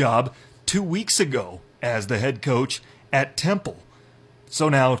new job 2 weeks ago as the head coach at Temple. So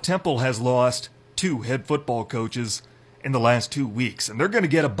now Temple has lost 2 head football coaches in the last 2 weeks, and they're going to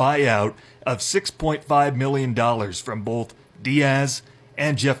get a buyout of $6.5 million from both Diaz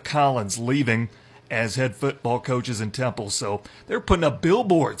and Jeff Collins leaving as head football coaches in Temple. So they're putting up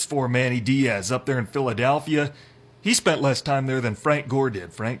billboards for Manny Diaz up there in Philadelphia. He spent less time there than Frank Gore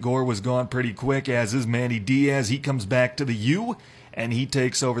did. Frank Gore was gone pretty quick, as is Manny Diaz. He comes back to the U, and he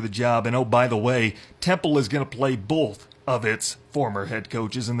takes over the job. And oh, by the way, Temple is going to play both of its former head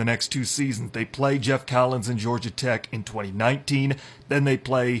coaches in the next 2 seasons. They play Jeff Collins in Georgia Tech in 2019. Then they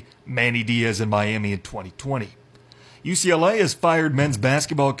play Manny Diaz in Miami in 2020. UCLA has fired men's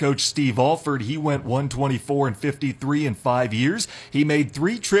basketball coach Steve Alford. He went 124-53 in 5 years. He made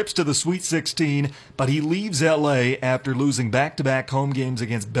 3 trips to the Sweet 16, but he leaves LA after losing back-to-back home games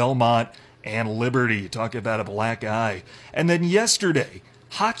against Belmont and Liberty. Talk about a black eye. And then yesterday,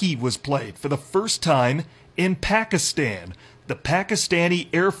 hockey was played for the first time in Pakistan. The Pakistani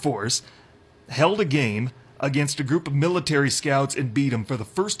Air Force held a game against a group of military scouts and beat them for the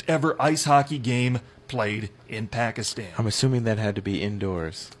first ever ice hockey game played in Pakistan. I'm assuming that had to be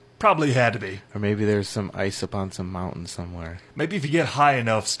indoors. Probably had to be. Or maybe there's some ice up on some mountain somewhere. Maybe if you get high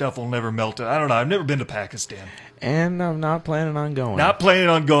enough, stuff will never melt. I don't know. I've never been to Pakistan. And I'm not planning on going. Not planning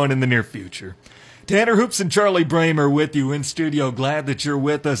on going in the near future. Tanner Hoops and Charlie Bramer with you in studio. Glad that you're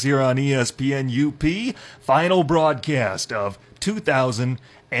with us here on ESPN UP. Final broadcast of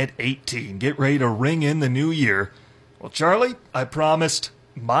 2018. Get ready to ring in the new year. Well, Charlie, I promised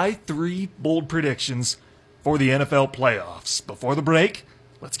my 3 bold predictions for the NFL playoffs. Before the break,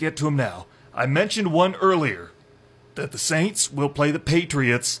 let's get to them now. I mentioned one earlier, that the Saints will play the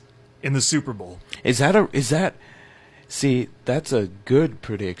Patriots in the Super Bowl. See, that's a good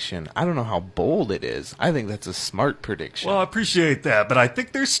prediction. I don't know how bold it is. I think that's a smart prediction. Well, I appreciate that, but I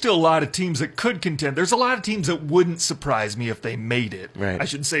think there's still a lot of teams that could contend. There's a lot of teams that wouldn't surprise me if they made it. Right. I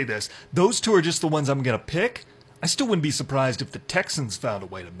should say this. Those 2 are just the ones I'm going to pick. I still wouldn't be surprised if the Texans found a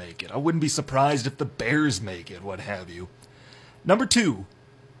way to make it. I wouldn't be surprised if the Bears make it, what have you. Number 2,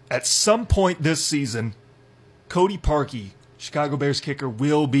 at some point this season, Cody Parkey, Chicago Bears kicker,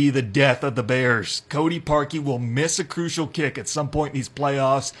 will be the death of the Bears. Cody Parkey will miss a crucial kick at some point in these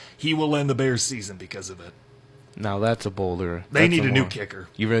playoffs. He will end the Bears season because of it. Now that's a bolder. They need a new kicker.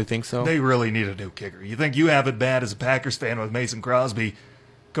 You really think so? They really need a new kicker. You think you have it bad as a Packers fan with Mason Crosby,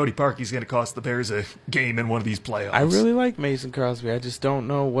 Cody Parkey's going to cost the Bears a game in one of these playoffs. I really like Mason Crosby. I just don't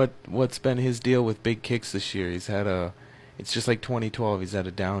know what's been his deal with big kicks this year. It's just like 2012. He's had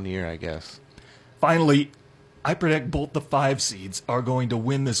a down year, I guess. Finally, I predict both the 5 seeds are going to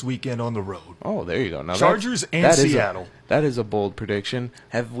win this weekend on the road. Oh, there you go. Now Chargers and Seattle. That is a bold prediction.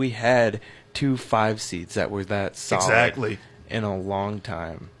 Have we had 2 5 seeds that were that solid exactly in a long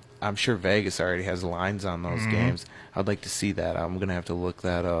time? I'm sure Vegas already has lines on those games. I'd like to see that. I'm going to have to look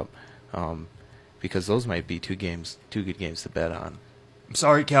that up because those might be 2 good games to bet on. I'm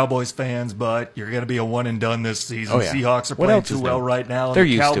sorry, Cowboys fans, but you're going to be a one and done this season. Oh, yeah. Seahawks are What playing else too is well new? right now. They're The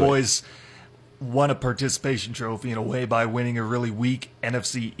used to it. Cowboys won a participation trophy in a way by winning a really weak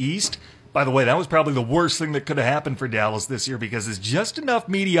NFC East. By the way, that was probably the worst thing that could have happened for Dallas this year because it's just enough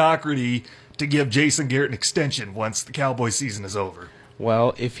mediocrity to give Jason Garrett an extension once the Cowboys season is over.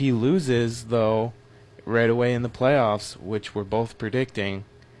 Well, if he loses, though, right away in the playoffs, which we're both predicting,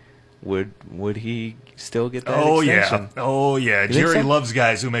 would he still get that extension? Oh, yeah. You think Jerry so? loves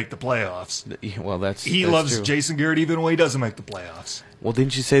guys who make the playoffs. Well, that's Loves true. Jason Garrett even when he doesn't make the playoffs. Well,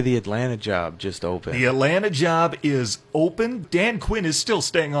 didn't you say the Atlanta job just opened? The Atlanta job is open. Dan Quinn is still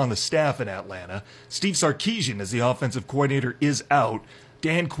staying on the staff in Atlanta. Steve Sarkisian, as the offensive coordinator, is out.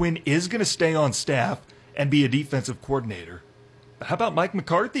 Dan Quinn is going to stay on staff and be a defensive coordinator. How about Mike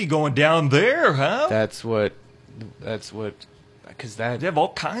McCarthy going down there, huh? That's what, because They have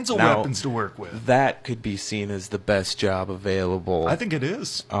all kinds of weapons to work with. That could be seen as the best job available. I think it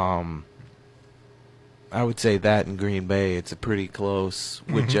is. I would say that in Green Bay, it's a pretty close.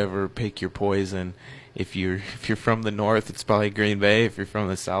 Whichever, pick your poison. If you're from the north, it's probably Green Bay. If you're from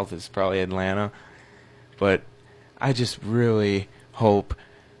the south, it's probably Atlanta. But I just really hope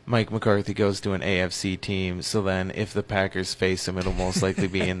Mike McCarthy goes to an AFC team. So then, if the Packers face him, it'll most likely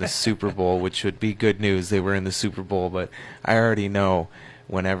be in the Super Bowl, which would be good news. They were in the Super Bowl, but I already know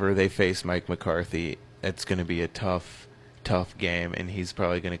whenever they face Mike McCarthy, it's going to be a tough game, and he's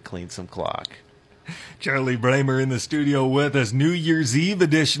probably going to clean some clock. Charlie Bramer in the studio with us. New Year's Eve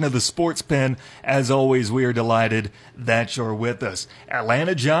edition of the Sports Pen. As always, we are delighted that you're with us.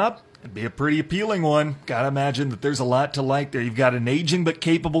 Atlanta job? It'd be a pretty appealing one. Gotta imagine that there's a lot to like there. You've got an aging but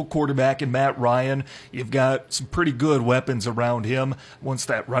capable quarterback in Matt Ryan. You've got some pretty good weapons around him. Once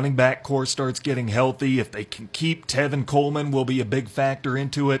that running back core starts getting healthy, if they can keep Tevin Coleman, will be a big factor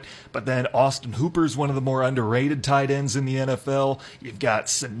into it. But then Austin Hooper's one of the more underrated tight ends in the NFL. You've got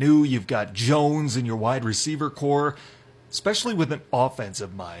Sanu, you've got Jones in your wide receiver core, especially with an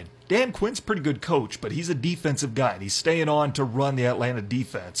offensive mind. Dan Quinn's a pretty good coach, but he's a defensive guy, and he's staying on to run the Atlanta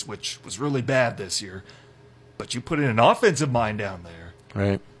defense, which was really bad this year. But you put in an offensive mind down there.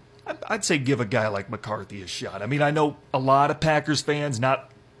 Right. I'd say give a guy like McCarthy a shot. I mean, I know a lot of Packers fans,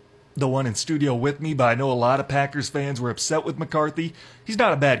 not the one in studio with me, but I know a lot of Packers fans were upset with McCarthy. He's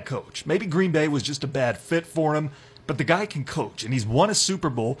not a bad coach. Maybe Green Bay was just a bad fit for him, but the guy can coach, and he's won a Super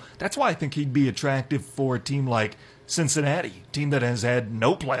Bowl. That's why I think he'd be attractive for a team like Cincinnati, a team that has had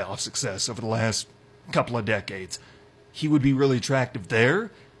no playoff success over the last couple of decades. He would be really attractive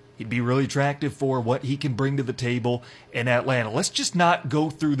there. He'd be really attractive for what he can bring to the table in Atlanta. Let's just not go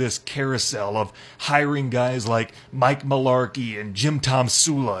through this carousel of hiring guys like Mike Mularkey and Jim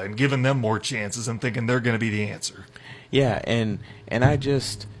Tomsula and giving them more chances and thinking they're going to be the answer. Yeah, and I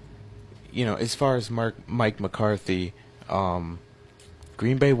just, as far as Mike McCarthy,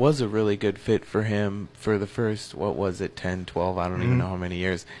 Green Bay was a really good fit for him for the first, 10, 12, I don't even know how many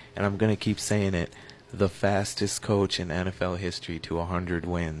years. And I'm going to keep saying it, the fastest coach in NFL history to 100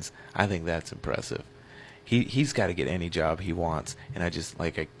 wins. I think that's impressive. He's got to get any job he wants. And I just,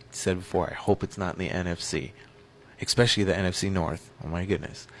 like I said before, I hope it's not in the NFC, especially the NFC North. Oh, my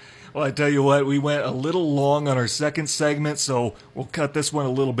goodness. Well, I tell you what, we went a little long on our second segment, so we'll cut this one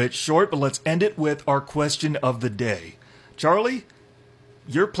a little bit short, but let's end it with our question of the day. Charlie,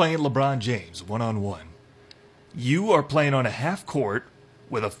 you're playing LeBron James one-on-one. You are playing on a half court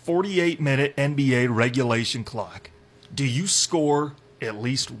with a 48-minute NBA regulation clock. Do you score at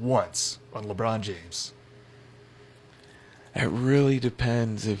least once on LeBron James? It really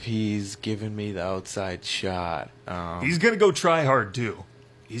depends if he's giving me the outside shot. He's going to go try hard, too.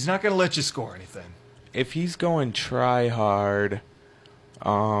 He's not going to let you score anything. If he's going try hard,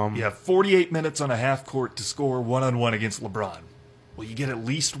 You have 48 minutes on a half court to score one-on-one against LeBron. Will you get at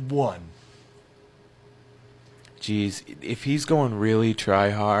least one? Geez, if he's going really try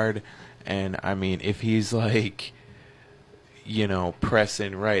hard, and I mean, if he's like,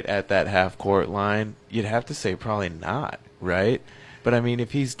 pressing right at that half court line, you'd have to say probably not, right? But I mean,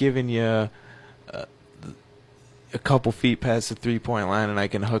 if he's giving you a couple feet past the 3-point line and I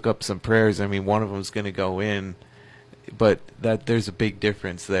can hook up some prayers, I mean, one of them's going to go in. But there's a big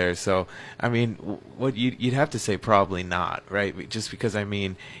difference there. So, I mean, what you'd have to say probably not, right? Just because, I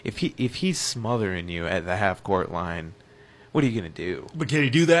mean, if he's smothering you at the half court line, what are you going to do? But can he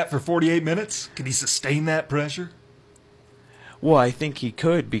do that for 48 minutes? Can he sustain that pressure? Well, I think he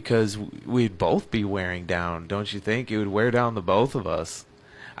could, because we'd both be wearing down, don't you think? It would wear down the both of us.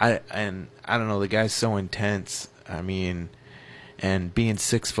 I don't know, the guy's so intense. I mean, and being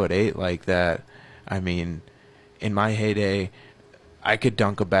 6'8" like that, I mean, in my heyday, I could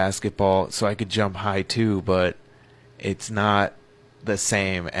dunk a basketball, so I could jump high too, but it's not the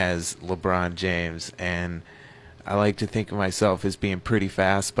same as LeBron James. And I like to think of myself as being pretty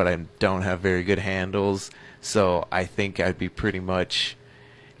fast, but I don't have very good handles. So I think I'd be pretty much,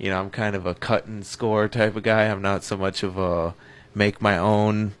 I'm kind of a cut and score type of guy. I'm not so much of a make my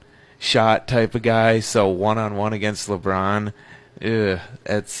own shot type of guy. So one-on-one against LeBron,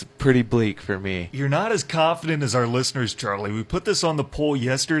 that's pretty bleak for me. You're not as confident as our listeners, Charlie. We put this on the poll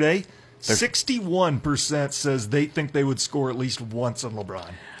yesterday. 61% says they think they would score at least once on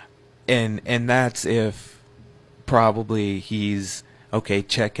LeBron. And that's if probably he's,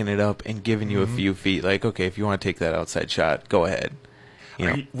 checking it up and giving you a few feet. Like, okay, if you want to take that outside shot, go ahead.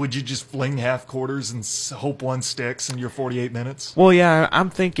 Would you just fling half quarters and hope one sticks in your 48 minutes? Well, yeah, I'm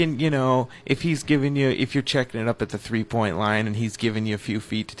thinking, if he's giving you, if you're checking it up at the 3-point line and he's giving you a few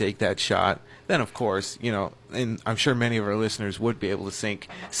feet to take that shot, then of course, and I'm sure many of our listeners would be able to sink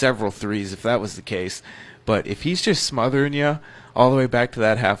several threes if that was the case. But if he's just smothering you all the way back to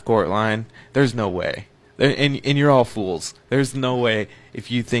that half-court line, there's no way. And you're all fools. There's no way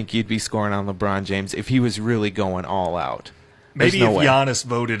if you think you'd be scoring on LeBron James if he was really going all out. Maybe if Giannis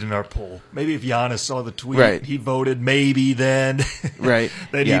voted in our poll. Maybe if Giannis saw the tweet, right. He voted, maybe then right.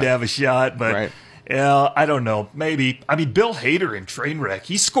 then he'd have a shot. But right. I don't know. Maybe. I mean, Bill Hader in Trainwreck,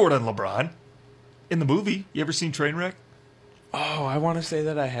 he scored on LeBron in the movie. You ever seen Trainwreck? Oh, I want to say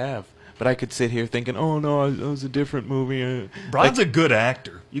that I have. But I could sit here thinking, oh, no, it was a different movie. Bron's a good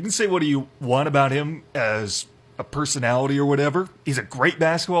actor. You can say what you want about him as a personality or whatever. He's a great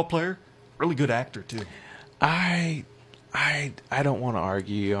basketball player. Really good actor, too. I don't want to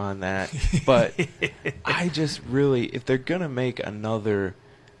argue you on that, but I just really, if they're going to make another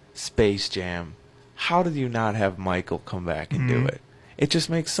Space Jam, how do you not have Michael come back and do it? It just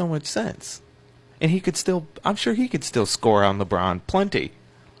makes so much sense. And I'm sure he could still score on LeBron plenty.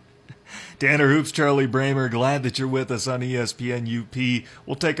 Tanner Hoops, Charlie Bramer, glad that you're with us on ESPN UP.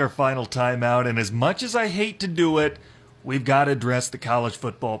 We'll take our final timeout, and as much as I hate to do it, we've got to address the college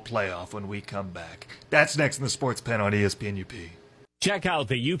football playoff when we come back. That's next in the Sports Pen on ESPN UP. Check out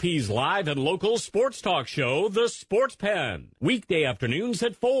the UP's live and local sports talk show, The Sports Pen. Weekday afternoons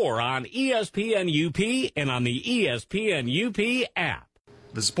at 4 on ESPN UP and on the ESPN UP app.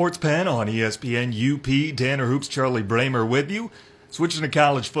 The Sports Pen on ESPN UP. Tanner Hoops, Charlie Bramer with you. Switching to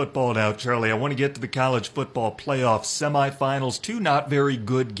college football now, Charlie. I want to get to the college football playoff semifinals. 2 not very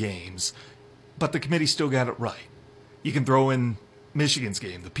good games, but the committee still got it right. You can throw in Michigan's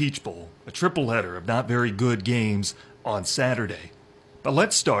game, the Peach Bowl, a triple header of not very good games on Saturday. But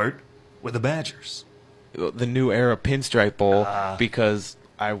let's start with the Badgers. The New Era Pinstripe Bowl, because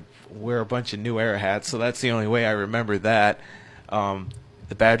I wear a bunch of New Era hats, so that's the only way I remember that.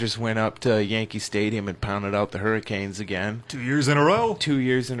 The Badgers went up to Yankee Stadium and pounded out the Hurricanes again. 2 years in a row. 2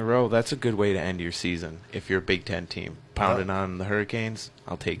 years in a row. That's a good way to end your season if you're a Big Ten team. Pounding on the Hurricanes,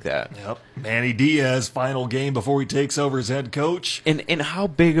 I'll take that. Yep. Manny Diaz, final game before he takes over as head coach. And how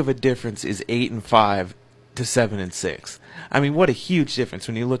big of a difference is 8-5 to 7-6? I mean, what a huge difference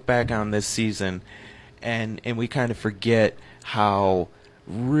when you look back on this season, and we kind of forget how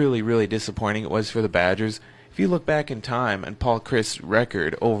really, really disappointing it was for the Badgers. If you look back in time and Paul Chryst's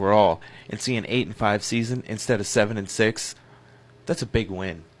record overall and see an 8-5 season instead of 7-6, that's a big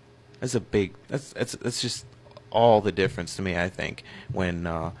win. That's just all the difference to me, I think, when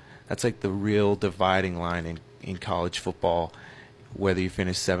that's like the real dividing line in college football, whether you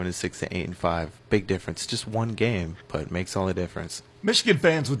finish 7-6 to 8-5. Big difference. Just one game, but it makes all the difference. Michigan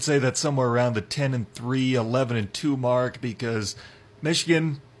fans would say that's somewhere around the 10-3, 11-2 mark, because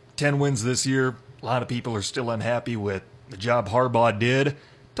Michigan, 10 wins this year. A lot of people are still unhappy with the job Harbaugh did.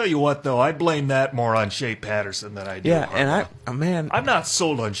 Tell you what, though, I blame that more on Shea Patterson than I do Yeah, Harbaugh. I'm not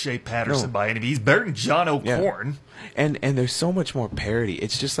sold on Shea Patterson by any means. He's better than John O'Corn. And there's so much more parity.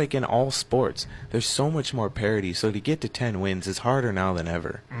 It's just like in all sports. There's so much more parity. So to get to 10 wins is harder now than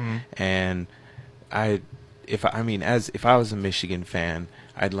ever. Mm-hmm. And if I was a Michigan fan,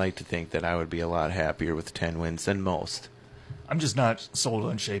 I'd like to think that I would be a lot happier with 10 wins than most. I'm just not sold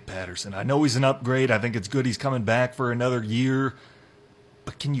on Shea Patterson. I know he's an upgrade. I think it's good he's coming back for another year.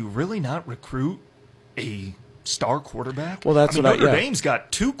 But can you really not recruit a star quarterback? Well, that's Notre Dame's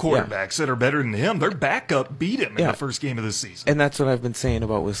got two quarterbacks that are better than him. Their backup beat him in the first game of the season. And that's what I've been saying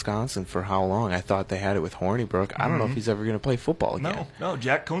about Wisconsin for how long. I thought they had it with Hornibrook. I don't know if he's ever going to play football again. No,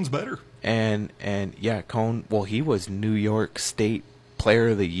 Jack Cohn's better. And Cohn, well, he was New York State Player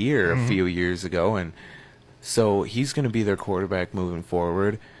of the Year a few years ago, and so he's going to be their quarterback moving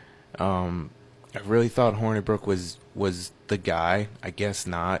forward. I really thought Hornibrook was the guy. I guess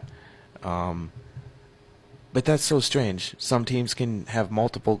not. But that's so strange. Some teams can have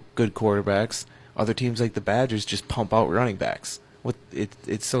multiple good quarterbacks. Other teams, like the Badgers, just pump out running backs.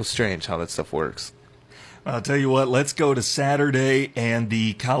 It's so strange how that stuff works. I'll tell you what, let's go to Saturday and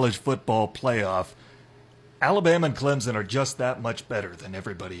the college football playoff. Alabama and Clemson are just that much better than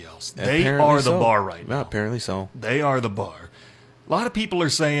everybody else. They are the bar right now. Apparently so. They are the bar. A lot of people are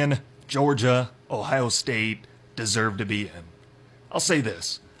saying Georgia, Ohio State deserve to be in. I'll say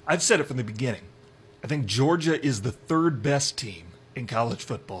this. I've said it from the beginning. I think Georgia is the third best team in college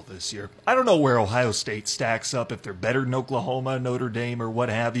football this year. I don't know where Ohio State stacks up, if they're better than Oklahoma, Notre Dame, or what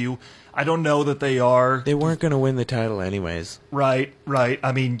have you. I don't know that they are. They weren't going to win the title anyways. Right.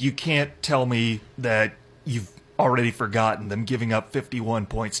 I mean, you can't tell me that you've already forgotten them giving up 51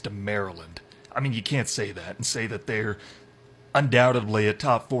 points to Maryland. I mean, you can't say that and say that they're undoubtedly a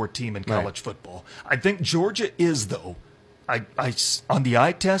top 4 team in college football. I think Georgia is, though. On the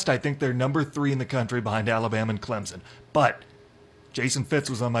eye test, I think they're number 3 in the country behind Alabama and Clemson. But Jason Fitz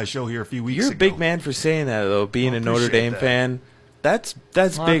was on my show here a few weeks ago. You're a big man for saying that, though, being a Notre Dame fan. That's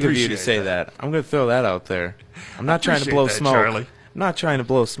big of you to say that. I'm going to throw that out there. I'm not trying to blow smoke. Charlie. I'm not trying to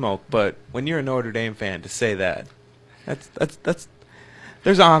blow smoke, but when you're a Notre Dame fan, to say that, that's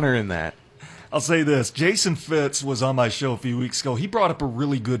there's honor in that. I'll say this. Jason Fitz was on my show a few weeks ago. He brought up a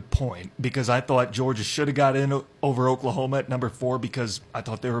really good point because I thought Georgia should have got in over Oklahoma at number 4 because I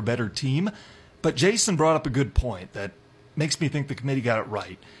thought they were a better team. But Jason brought up a good point that makes me think the committee got it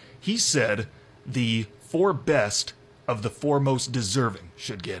right. He said the 4 best of the 4 most deserving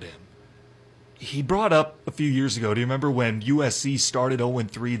should get in. He brought up a few years ago, do you remember when USC started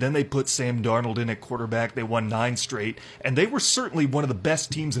 0-3, then they put Sam Darnold in at quarterback, they won 9 straight, and they were certainly one of the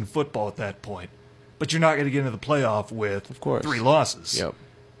best teams in football at that point. But you're not going to get into the playoff with 3 losses. Yep.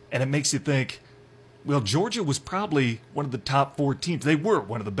 And it makes you think, well, Georgia was probably one of the top 4 teams. They were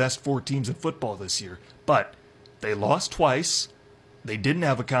one of the best 4 teams in football this year. But they lost twice. They didn't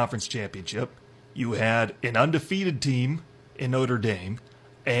have a conference championship. You had an undefeated team in Notre Dame,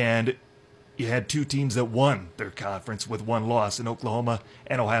 and you had 2 teams that won their conference with 1 loss in Oklahoma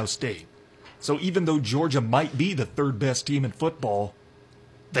and Ohio State. So even though Georgia might be the 3rd best team in football,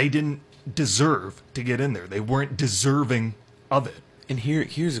 they didn't deserve to get in there. They weren't deserving of it. And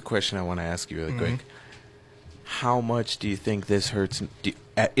here's a question I want to ask you really quick. How much do you think this hurts,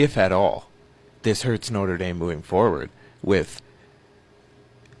 if at all, this hurts Notre Dame moving forward with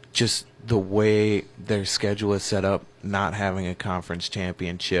just the way their schedule is set up, not having a conference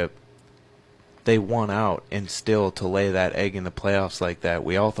championship? They won out, and still to lay that egg in the playoffs like that,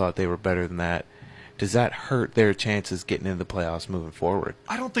 we all thought they were better than that. Does that hurt their chances getting into the playoffs moving forward?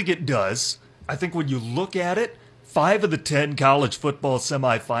 I don't think it does. I think when you look at it, 5 of the 10 college football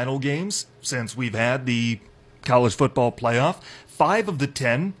semifinal games since we've had the college football playoff, 5 of the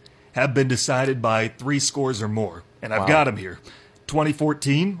 10 have been decided by 3 scores or more. And I've got them here.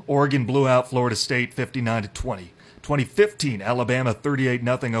 2014, Oregon blew out Florida State 59-20. 2015, Alabama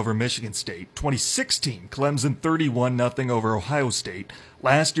 38-0 over Michigan State. 2016, Clemson 31-0 over Ohio State.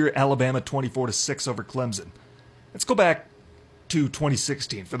 Last year, Alabama 24-6 over Clemson. Let's go back to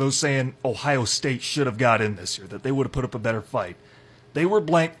 2016. For those saying Ohio State should have got in this year, that they would have put up a better fight. They were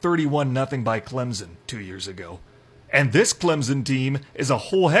blanked 31-0 by Clemson 2 years ago. And this Clemson team is a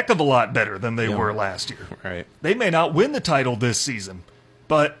whole heck of a lot better than they were last year. Right. They may not win the title this season,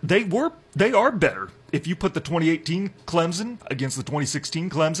 but they are better. If you put the 2018 Clemson against the 2016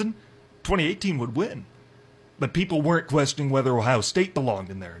 Clemson, 2018 would win. But people weren't questioning whether Ohio State belonged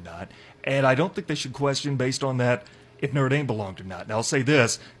in there or not. And I don't think they should question based on that if Notre Dame belonged or not. Now, I'll say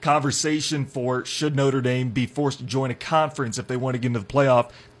this. Conversation for should Notre Dame be forced to join a conference if they want to get into the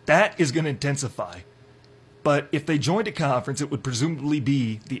playoff, that is going to intensify. But if they joined a conference, it would presumably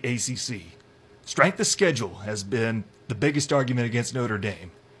be the ACC. Strength of schedule has been the biggest argument against Notre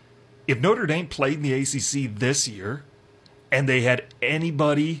Dame. If Notre Dame played in the ACC this year, and they had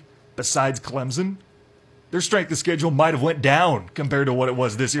anybody besides Clemson, their strength of schedule might have went down compared to what it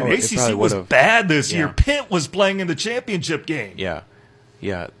was this year. The ACC was bad this year. Pitt was playing in the championship game. Yeah.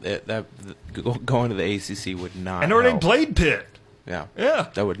 Going to the ACC would not. And Notre Dame help. played Pitt. Yeah.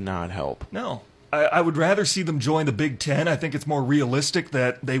 That would not help. No. I would rather see them join the Big Ten. I think it's more realistic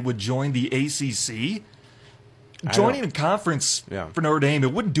that they would join the ACC. Joining a conference for Notre Dame,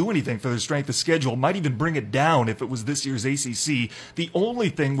 it wouldn't do anything for their strength of schedule. It might even bring it down if it was this year's ACC. The only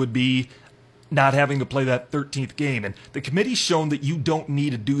thing would be not having to play that 13th game. And the committee's shown that you don't need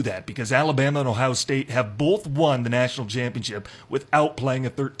to do that because Alabama and Ohio State have both won the national championship without playing a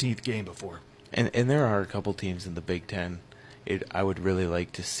 13th game before. And there are a couple teams in the Big Ten I would really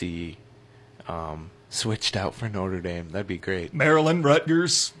like to see switched out for Notre Dame. That'd be great. Maryland,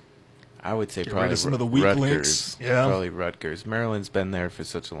 Rutgers. I would say get probably rid of some of the weak Rutgers. links. Yeah. Probably Rutgers. Maryland's been there for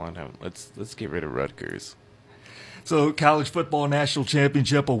such a long time. Let's get rid of Rutgers. So, college football national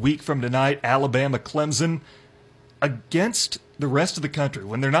championship a week from tonight. Alabama, Clemson against the rest of the country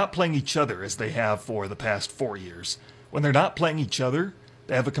when they're not playing each other as they have for the past 4 years. When they're not playing each other,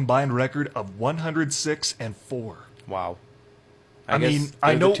 they have a combined record of 106-4. Wow. I mean,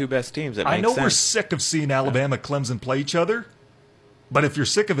 I know the two best teams. I know we're sick of seeing Alabama, Clemson play each other, but if you're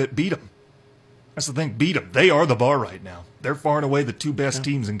sick of it, beat them. That's the thing, beat them. They are the bar right now. They're far and away the two best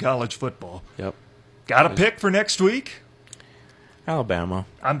teams in college football. Yep. Got a pick for next week? Alabama.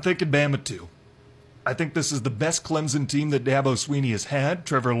 I'm thinking Bama too. I think this is the best Clemson team that Dabo Swinney has had.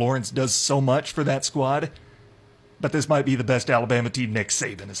 Trevor Lawrence does so much for that squad, but this might be the best Alabama team Nick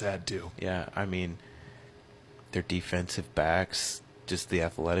Saban has had too. Yeah, I mean, their defensive backs, just the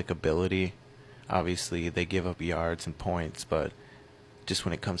athletic ability. Obviously, they give up yards and points, but just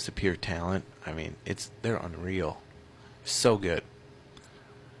when it comes to pure talent, I mean, they're unreal. So good.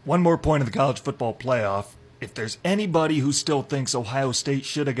 One more point of the college football playoff. If there's anybody who still thinks Ohio State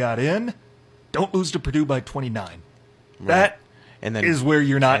should have got in, don't lose to Purdue by 29. Right. That is where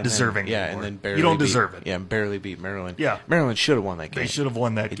you're not deserving anymore. And then barely you don't deserve it. Yeah, and barely beat Maryland. Yeah. Maryland should have won that game. They should have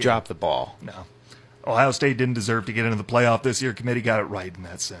won that game. They dropped the ball. No. Ohio State didn't deserve to get into the playoff this year. Committee got it right in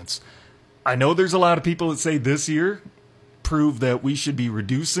that sense. I know there's a lot of people that say this year proved that we should be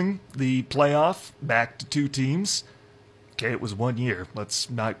reducing the playoff back to 2 teams. Okay, it was 1 year. Let's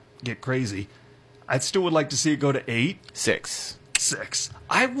not get crazy. I still would like to see it go to 8. 6.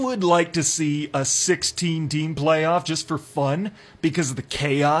 I would like to see a 16-team playoff just for fun because of the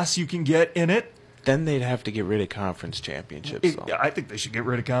chaos you can get in it. Then they'd have to get rid of conference championships. I think they should get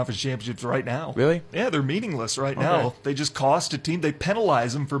rid of conference championships right now. Really? Yeah, they're meaningless right now. They just cost a team. They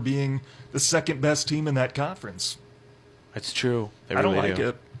penalize them for being the second best team in that conference. That's true. I don't like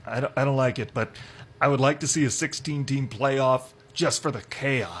it. I don't like it, but I would like to see a 16-team playoff just for the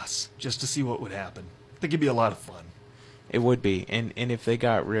chaos, just to see what would happen. I think it'd be a lot of fun. It would be. And if they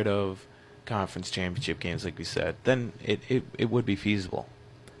got rid of conference championship games, like we said, then it would be feasible.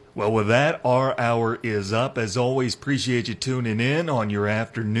 Well, with that, our hour is up. As always, appreciate you tuning in on your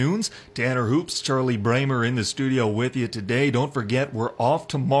afternoons. Tanner Hoops, Charlie Bramer in the studio with you today. Don't forget, we're off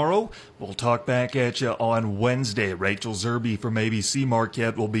tomorrow. We'll talk back at you on Wednesday. Rachel Zerby from ABC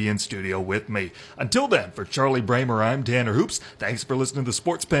Marquette will be in studio with me. Until then, for Charlie Bramer, I'm Tanner Hoops. Thanks for listening to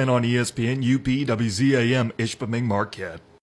Sports Pen on ESPN UP WZAM Ishpeming Marquette.